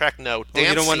 soundtrack, no. Dancing,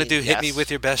 you don't want to do Hit Me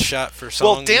With Your Best Shot for song?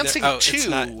 Well, Dancing 2, it's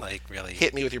not like really...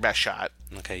 Hit Me With Your Best Shot.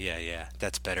 Okay, yeah.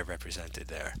 That's better represented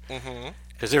there. Mm-hmm.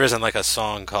 Because there isn't like a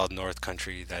song called North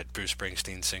Country that Bruce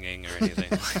Springsteen's singing or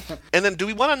anything. And then do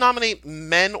we want to nominate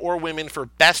men or women for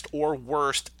best or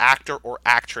worst actor or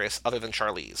actress other than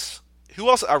Charlize? Who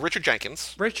else? Richard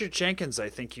Jenkins. Richard Jenkins, I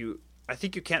think you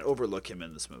can't overlook him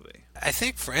in this movie. I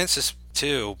think Frances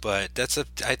too, but that's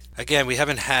again, we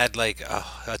haven't had like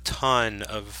a ton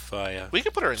of we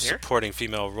could put her in supporting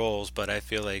female roles, but I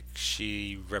feel like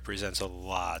she represents a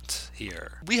lot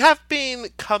here. We have been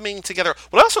coming together.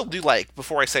 What I also do like,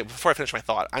 before I finish my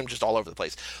thought, I'm just all over the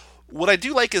place. What I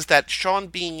do like is that Sean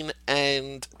Bean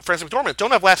and Frances McDormand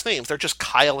don't have last names. They're just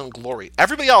Kyle and Glory.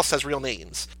 Everybody else has real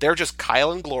names. They're just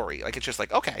Kyle and Glory. Like, it's just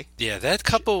like, okay. Yeah, that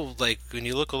couple, like, when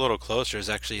you look a little closer, is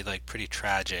actually, like, pretty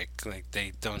tragic. Like,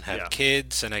 they don't have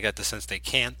kids, and I got the sense they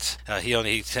can't. He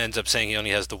ends up saying he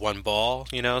only has the one ball,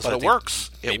 you know? But so it works.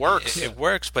 It works. It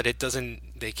works, but it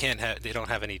doesn't, they don't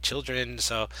have any children,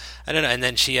 so, I don't know. And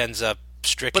then she ends up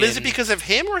stricken. But is it because of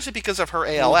him or is it because of her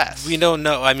ALS? We don't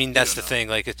know. I mean, that's the thing.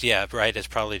 Like, it's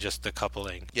probably just the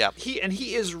coupling. Yeah. He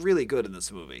is really good in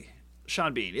this movie.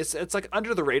 Sean Bean. It's like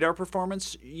under the radar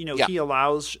performance. You know, he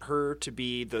allows her to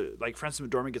be Frances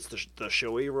McDormand gets the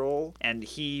showy role, and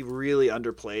he really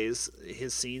underplays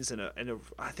his scenes in a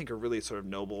I think a really sort of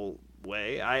noble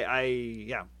way.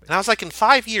 And I was like, in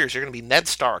 5 years you're going to be Ned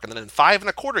Stark, and then in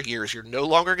 5.25 years you're no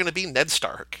longer going to be Ned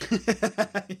Stark.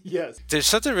 Yes. There's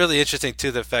something really interesting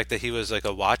too, the fact that he was like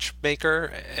a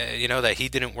watchmaker, that he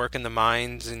didn't work in the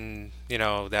mines, and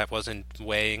that wasn't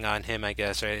weighing on him, I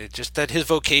guess. Right? It's just that his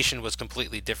vocation was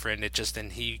completely different.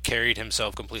 And he carried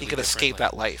himself completely differently. He could escape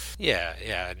that life. Yeah,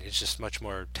 and he's just much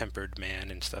more tempered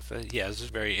man and stuff. Yeah, this is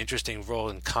a very interesting role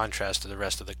in contrast to the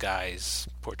rest of the guys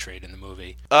portrayed in the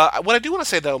movie. What I do want to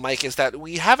say, though, Mike, is that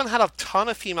we haven't had a ton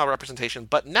of female representation,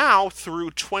 but now,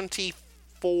 through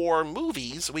 24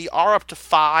 movies, we are up to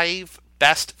 5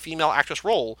 Best Female Actress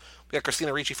role. We got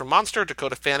Christina Ricci from Monster,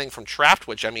 Dakota Fanning from Trapped,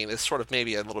 which, I mean, is sort of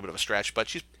maybe a little bit of a stretch, but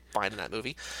she's fine in that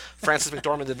movie. Frances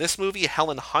McDormand in this movie,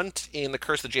 Helen Hunt in The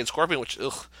Curse of the Jade Scorpion, which,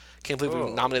 can't believe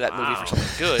we nominated that movie for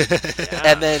something good.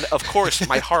 And then, of course,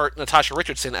 my heart, Natasha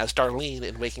Richardson as Darlene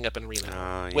in Waking Up in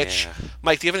Reno. Which,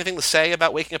 Mike, do you have anything to say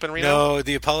about Waking Up in Reno? No,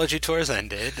 the apology tour's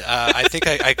ended. I think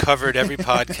I covered every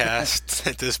podcast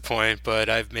at this point, but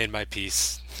I've made my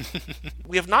peace.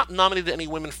 We have not nominated any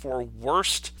women for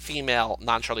worst female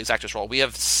non-Charlize actress role. We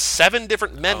have 7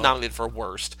 different men nominated for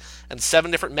worst, and 7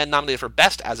 different men nominated for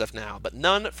best as of now, but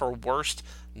none for worst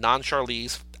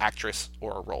non-Charlize actress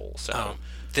or role. So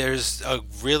there's a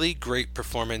really great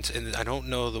performance, and I don't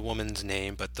know the woman's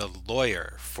name, but the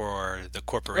lawyer for the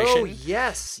corporation. Oh,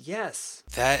 yes.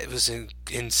 That was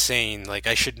insane. Like,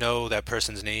 I should know that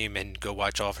person's name and go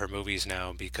watch all of her movies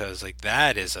now, because, like,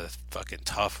 that is a fucking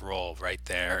tough role right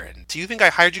there. And do you think I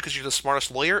hired you because you're the smartest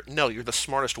lawyer? No, you're the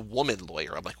smartest woman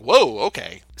lawyer. I'm like, whoa,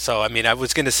 okay. So, I mean, I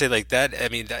was going to say, like, that, I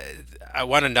mean, I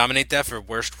want to nominate that for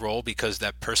worst role because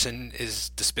that person is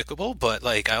despicable, but,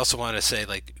 like, I also want to say,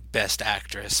 like, best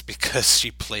actress because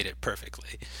she played it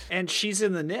perfectly. And she's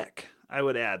in The Knick, I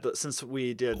would add, since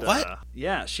we did... What?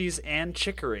 She's Anne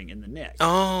Chickering in The Knick.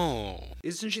 Oh.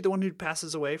 Isn't she the one who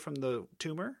passes away from the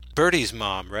tumor? Birdie's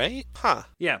mom, right? Huh.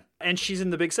 Yeah, and she's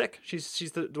in The Big Sick.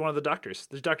 She's one of the doctors.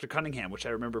 There's Dr. Cunningham, which I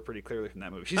remember pretty clearly from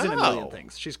that movie. She's in a million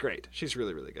things. She's great. She's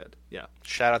really, really good. Yeah.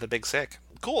 Shout out The Big Sick.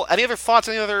 Cool. Any other thoughts?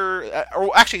 Any other...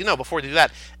 or actually, no, before we do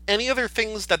that, any other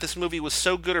things that this movie was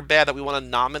so good or bad that we want to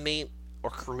nominate or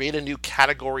create a new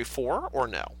category for, or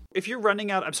no? If you're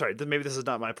running out, I'm sorry, maybe this is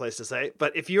not my place to say,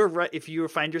 but if you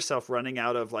find yourself running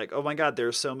out of like, oh my God,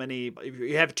 there's so many, if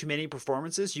you have too many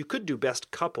performances, you could do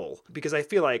best couple, because I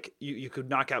feel like you could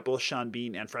knock out both Sean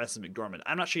Bean and Frances McDormand.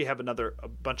 I'm not sure you have a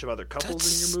bunch of other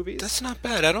couples in your movies. That's not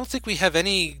bad. I don't think we have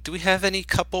any. Do we have any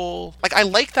couple? Like, I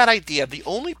like that idea. The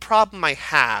only problem I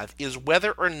have is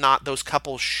whether or not those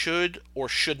couples should or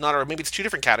should not, or maybe it's 2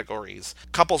 different categories.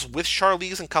 Couples with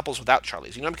Charlize and couples without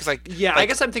Charlize. You know, because like... Yeah, I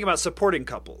guess I'm thinking about supporting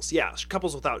couples. Yeah,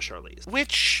 couples without Charlize.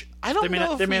 Which, I don't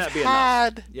know if there may we've not be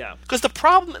had... enough. Yeah. Because the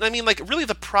problem, I mean, like, really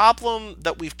the problem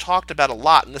that we've talked about a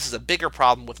lot, and this is a bigger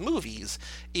problem with movies,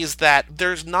 is that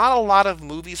there's not a lot of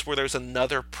movies where there's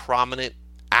another prominent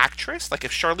actress. Like,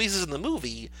 if Charlize is in the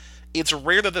movie, it's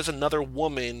rare that there's another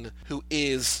woman who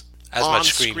is... as on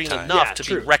much screen time. enough to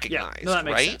be recognized, yeah. No, that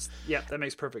makes right? sense. Yeah, that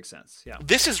makes perfect sense. Yeah.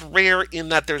 This is rare in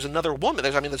that there's another woman.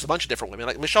 There's a bunch of different women.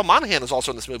 Like Michelle Monaghan is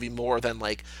also in this movie more than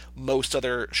like most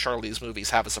other Charlize movies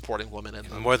have a supporting woman in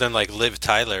them. More than like Liv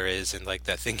Tyler is in like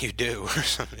That Thing You Do or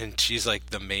something. And she's like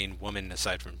the main woman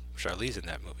aside from Charlize in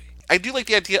that movie. I do like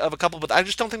the idea of a couple, but I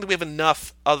just don't think that we have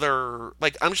enough other...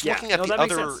 Like, I'm just looking at the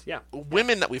other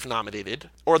women that we've nominated,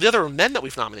 or the other men that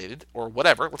we've nominated, or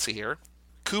whatever. Let's see here.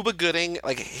 Cuba Gooding,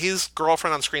 like, his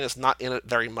girlfriend on screen is not in it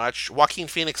very much. Joaquin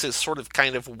Phoenix is sort of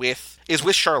kind of with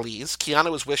Charlize.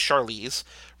 Keanu is with Charlize.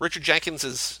 Richard Jenkins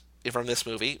is from this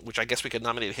movie, which I guess we could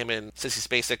nominate him in Sissy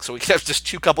Spacek, so we could have just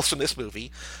two couples from this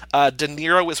movie. De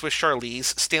Niro is with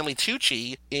Charlize. Stanley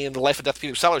Tucci in The Life and Death of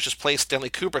Peter Sellers just plays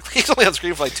Stanley Kubrick. He's only on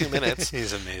screen for like 2 minutes.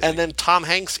 He's amazing. And then Tom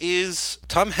Hanks is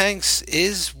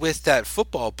with that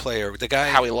football player, the guy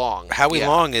Howie Long. Howie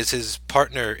Long is his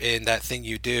partner in That Thing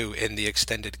You Do in the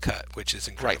extended cut, which is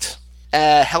incredible.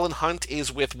 Right. Helen Hunt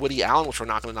is with Woody Allen, which we're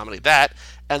not going to nominate that.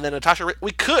 And then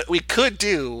we could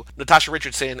do Natasha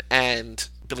Richardson and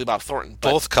Billy Bob Thornton.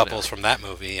 But, both couples from that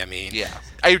movie, I mean. Yeah.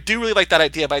 I do really like that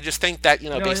idea, but I just think that,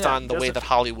 based on the way that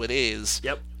Hollywood is,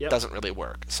 doesn't really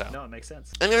work. So. No, it makes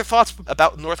sense. Any other thoughts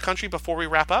about North Country before we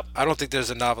wrap up? I don't think there's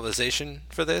a novelization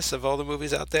for this of all the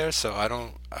movies out there, so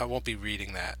I won't be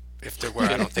reading that. If there were,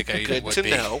 I don't think I even would be.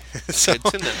 Good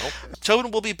to know.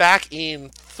 Tobin will be back in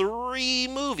 3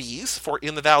 movies for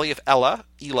In the Valley of Ela.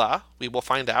 We will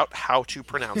find out how to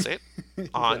pronounce it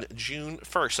on June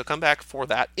 1st. So come back for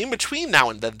that. In between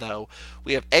now and then, though,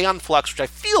 we have Aeon Flux, which I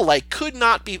feel like could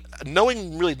not be,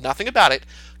 knowing really nothing about it,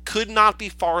 could not be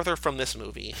farther from this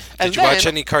movie. Did you watch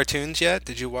any cartoons yet?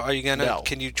 Are you gonna? No.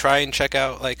 Can you try and check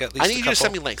out like at least? I need you to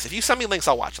send me links. If you send me links,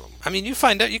 I'll watch them. I mean, you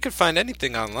can find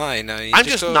anything online. I'm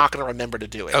just not going to remember to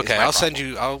do it. Okay,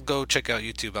 I'll go check out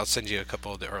YouTube. I'll send you a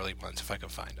couple of the early ones if I can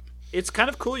find them. It's kind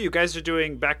of cool you guys are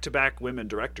doing back-to-back women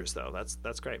directors, though.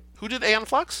 That's great. Who did Aeon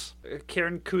Flux?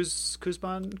 Karen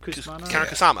Kuzman? Karen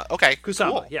Kusama. Okay, Kusama,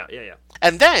 cool. Yeah.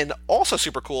 And then, also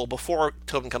super cool, before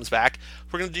Tobin comes back,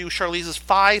 we're going to do Charlize's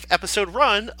 5-episode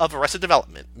run of Arrested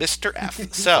Development, Mr.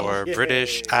 F. So, for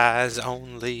British eyes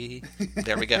only.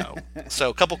 There we go. So,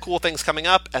 a couple cool things coming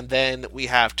up, and then we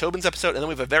have Tobin's episode, and then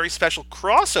we have a very special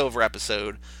crossover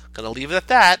episode. Going to leave it at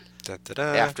that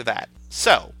after that.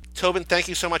 So, Tobin, thank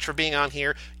you so much for being on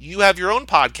here. You have your own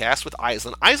podcast with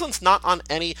Aislinn. Aislinn's not on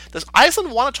any... Does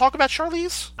Aislinn want to talk about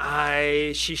Charlize?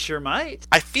 She sure might.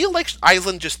 I feel like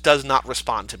Aislinn just does not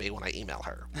respond to me when I email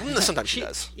her. Sometimes she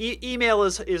does. Email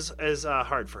is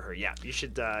hard for her. Yeah, you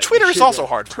should. Twitter is also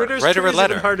hard for her. Write her a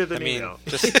letter. Harder than email.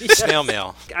 Just snail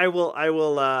mail.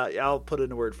 I'll put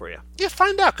in a word for you. Yeah,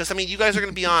 find out, because you guys are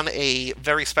going to be on a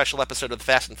very special episode of The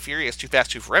Fast and Furious, Too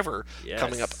Fast, Too Forever,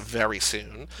 coming up very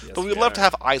soon. Yes, but we'd love to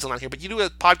have Aislinn on here. But you do a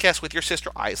podcast with your sister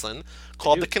Aislinn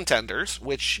called The Contenders,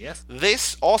 which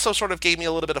this also sort of gave me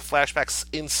a little bit of flashbacks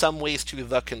in some ways to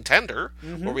The Contender,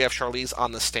 where we have Charlize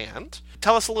on the stand.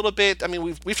 Tell us a little bit. I mean,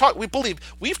 we've talked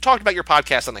about your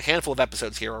podcast on a handful of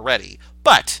episodes here already,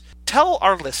 but tell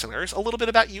our listeners a little bit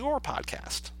about your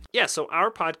podcast. Yeah, so our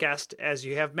podcast, as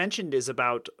you have mentioned, is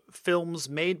about films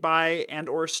made by and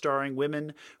or starring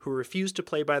women who refuse to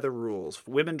play by the rules.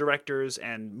 Women directors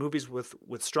and movies with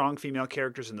strong female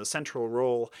characters in the central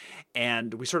role.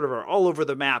 And we sort of are all over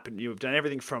the map. And you've done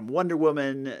everything from Wonder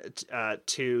Woman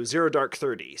to Zero Dark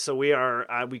 30. So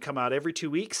we come out every 2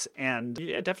 weeks. And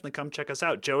definitely come check us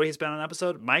out. Joey has been on an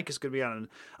episode. Mike is going to be on an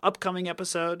upcoming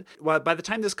episode. Well, by the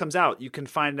time this comes out, you can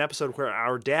find an episode where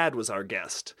our dad was our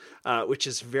guest, which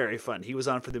is very fun. He was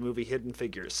on for the movie Hidden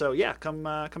Figures. So yeah, come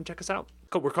check us out.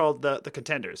 We're called the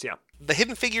Contenders. Yeah. The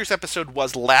Hidden Figures episode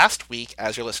was last week,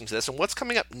 as you're listening to this, and what's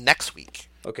coming up next week?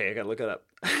 Okay, I gotta look it up.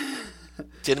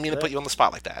 Didn't mean to put you on the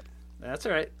spot like that. That's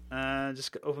all right.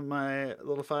 Just open my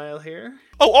little file here.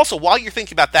 Oh, also, while you're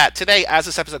thinking about that, today, as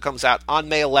this episode comes out, on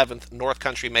May 11th, North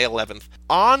Country, May 11th,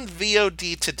 on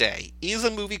VOD today is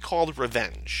a movie called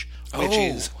Revenge, which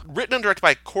is written and directed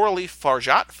by Coralie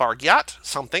Fargyat,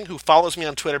 something, who follows me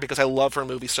on Twitter because I love her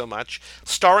movie so much,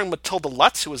 starring Matilda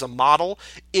Lutz, who is a model.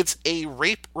 It's a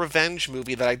rape revenge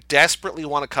movie that I desperately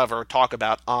want to talk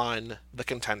about on The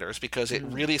Contenders, because it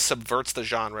really subverts the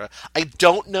genre. I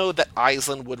don't know that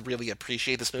Aislinn would really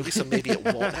appreciate this movie, so maybe it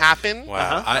won't happen.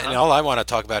 Wow. And all I want to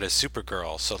talk about is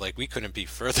Supergirl, so we couldn't be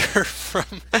further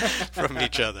from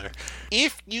each other.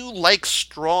 If you like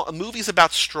movies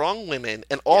about strong women,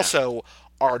 and also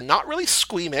are not really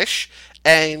squeamish,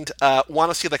 and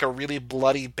want to see a really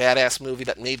bloody, badass movie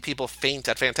that made people faint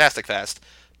at Fantastic Fest,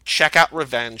 check out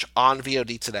Revenge on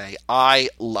VOD today. I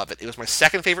love it. It was my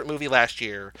second favorite movie last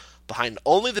year, behind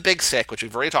only The Big Sick, which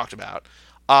we've already talked about.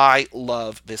 I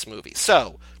love this movie.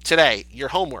 So, today, your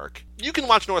homework. You can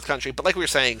watch North Country, but like we were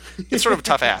saying, it's sort of a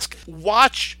tough ask.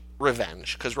 Watch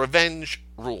Revenge, because Revenge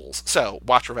rules. So,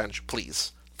 watch Revenge,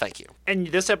 please. Thank you. And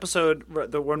this episode,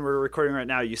 the one we're recording right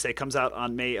now, you say comes out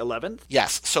on May 11th?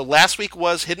 Yes. So last week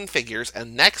was Hidden Figures,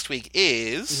 and next week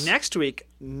is... Next week,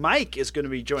 Mike is going to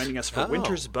be joining us for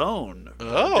Winter's Bone.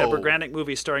 Oh. Deborah Granick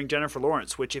movie starring Jennifer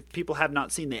Lawrence, which if people have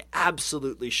not seen, they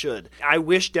absolutely should. I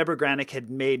wish Deborah Granick had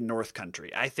made North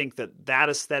Country. I think that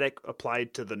aesthetic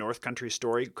applied to the North Country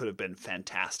story could have been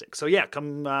fantastic. So yeah,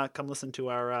 come listen to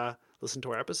our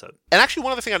episode. And actually,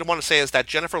 one other thing I want to say is that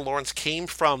Jennifer Lawrence came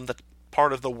from the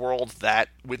part of the world that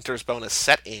Winter's Bone is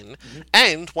set in. Mm-hmm.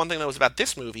 And one thing that was about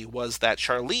this movie was that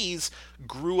Charlize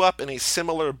grew up in a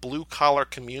similar blue-collar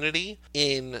community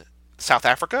in South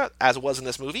Africa as it was in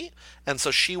this movie. And so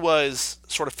she was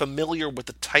sort of familiar with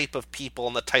the type of people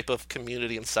and the type of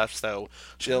community and stuff. So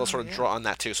she's able to sort of draw on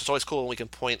that too. So it's always cool when we can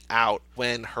point out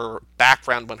when her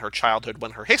background, when her childhood,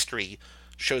 when her history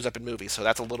shows up in movies. So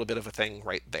that's a little bit of a thing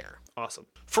right there. Awesome.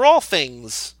 For all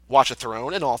things Watch a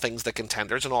Throne and all things The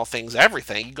Contenders and all things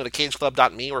everything, you can go to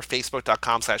cageclub.me or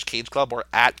facebook.com/cageclub or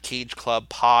at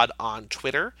cageclubpod on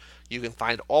Twitter. You can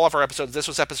find all of our episodes. This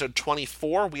was episode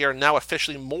 24. We are now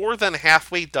officially more than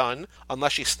halfway done,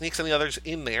 unless she sneaks any others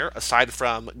in there, aside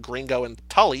from Gringo and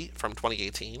Tully from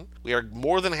 2018. We are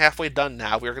more than halfway done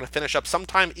now. We are going to finish up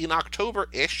sometime in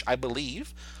October-ish, I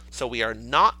believe. So we are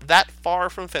not that far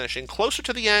from finishing, closer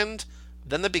to the end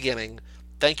than the beginning.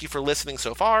 Thank you for listening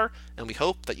so far, and we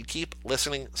hope that you keep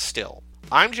listening still.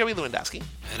 I'm Joey Lewandowski.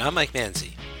 And I'm Mike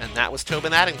Manzi. And that was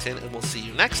Tobin Addington, and we'll see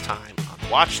you next time on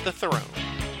Watch the Throne.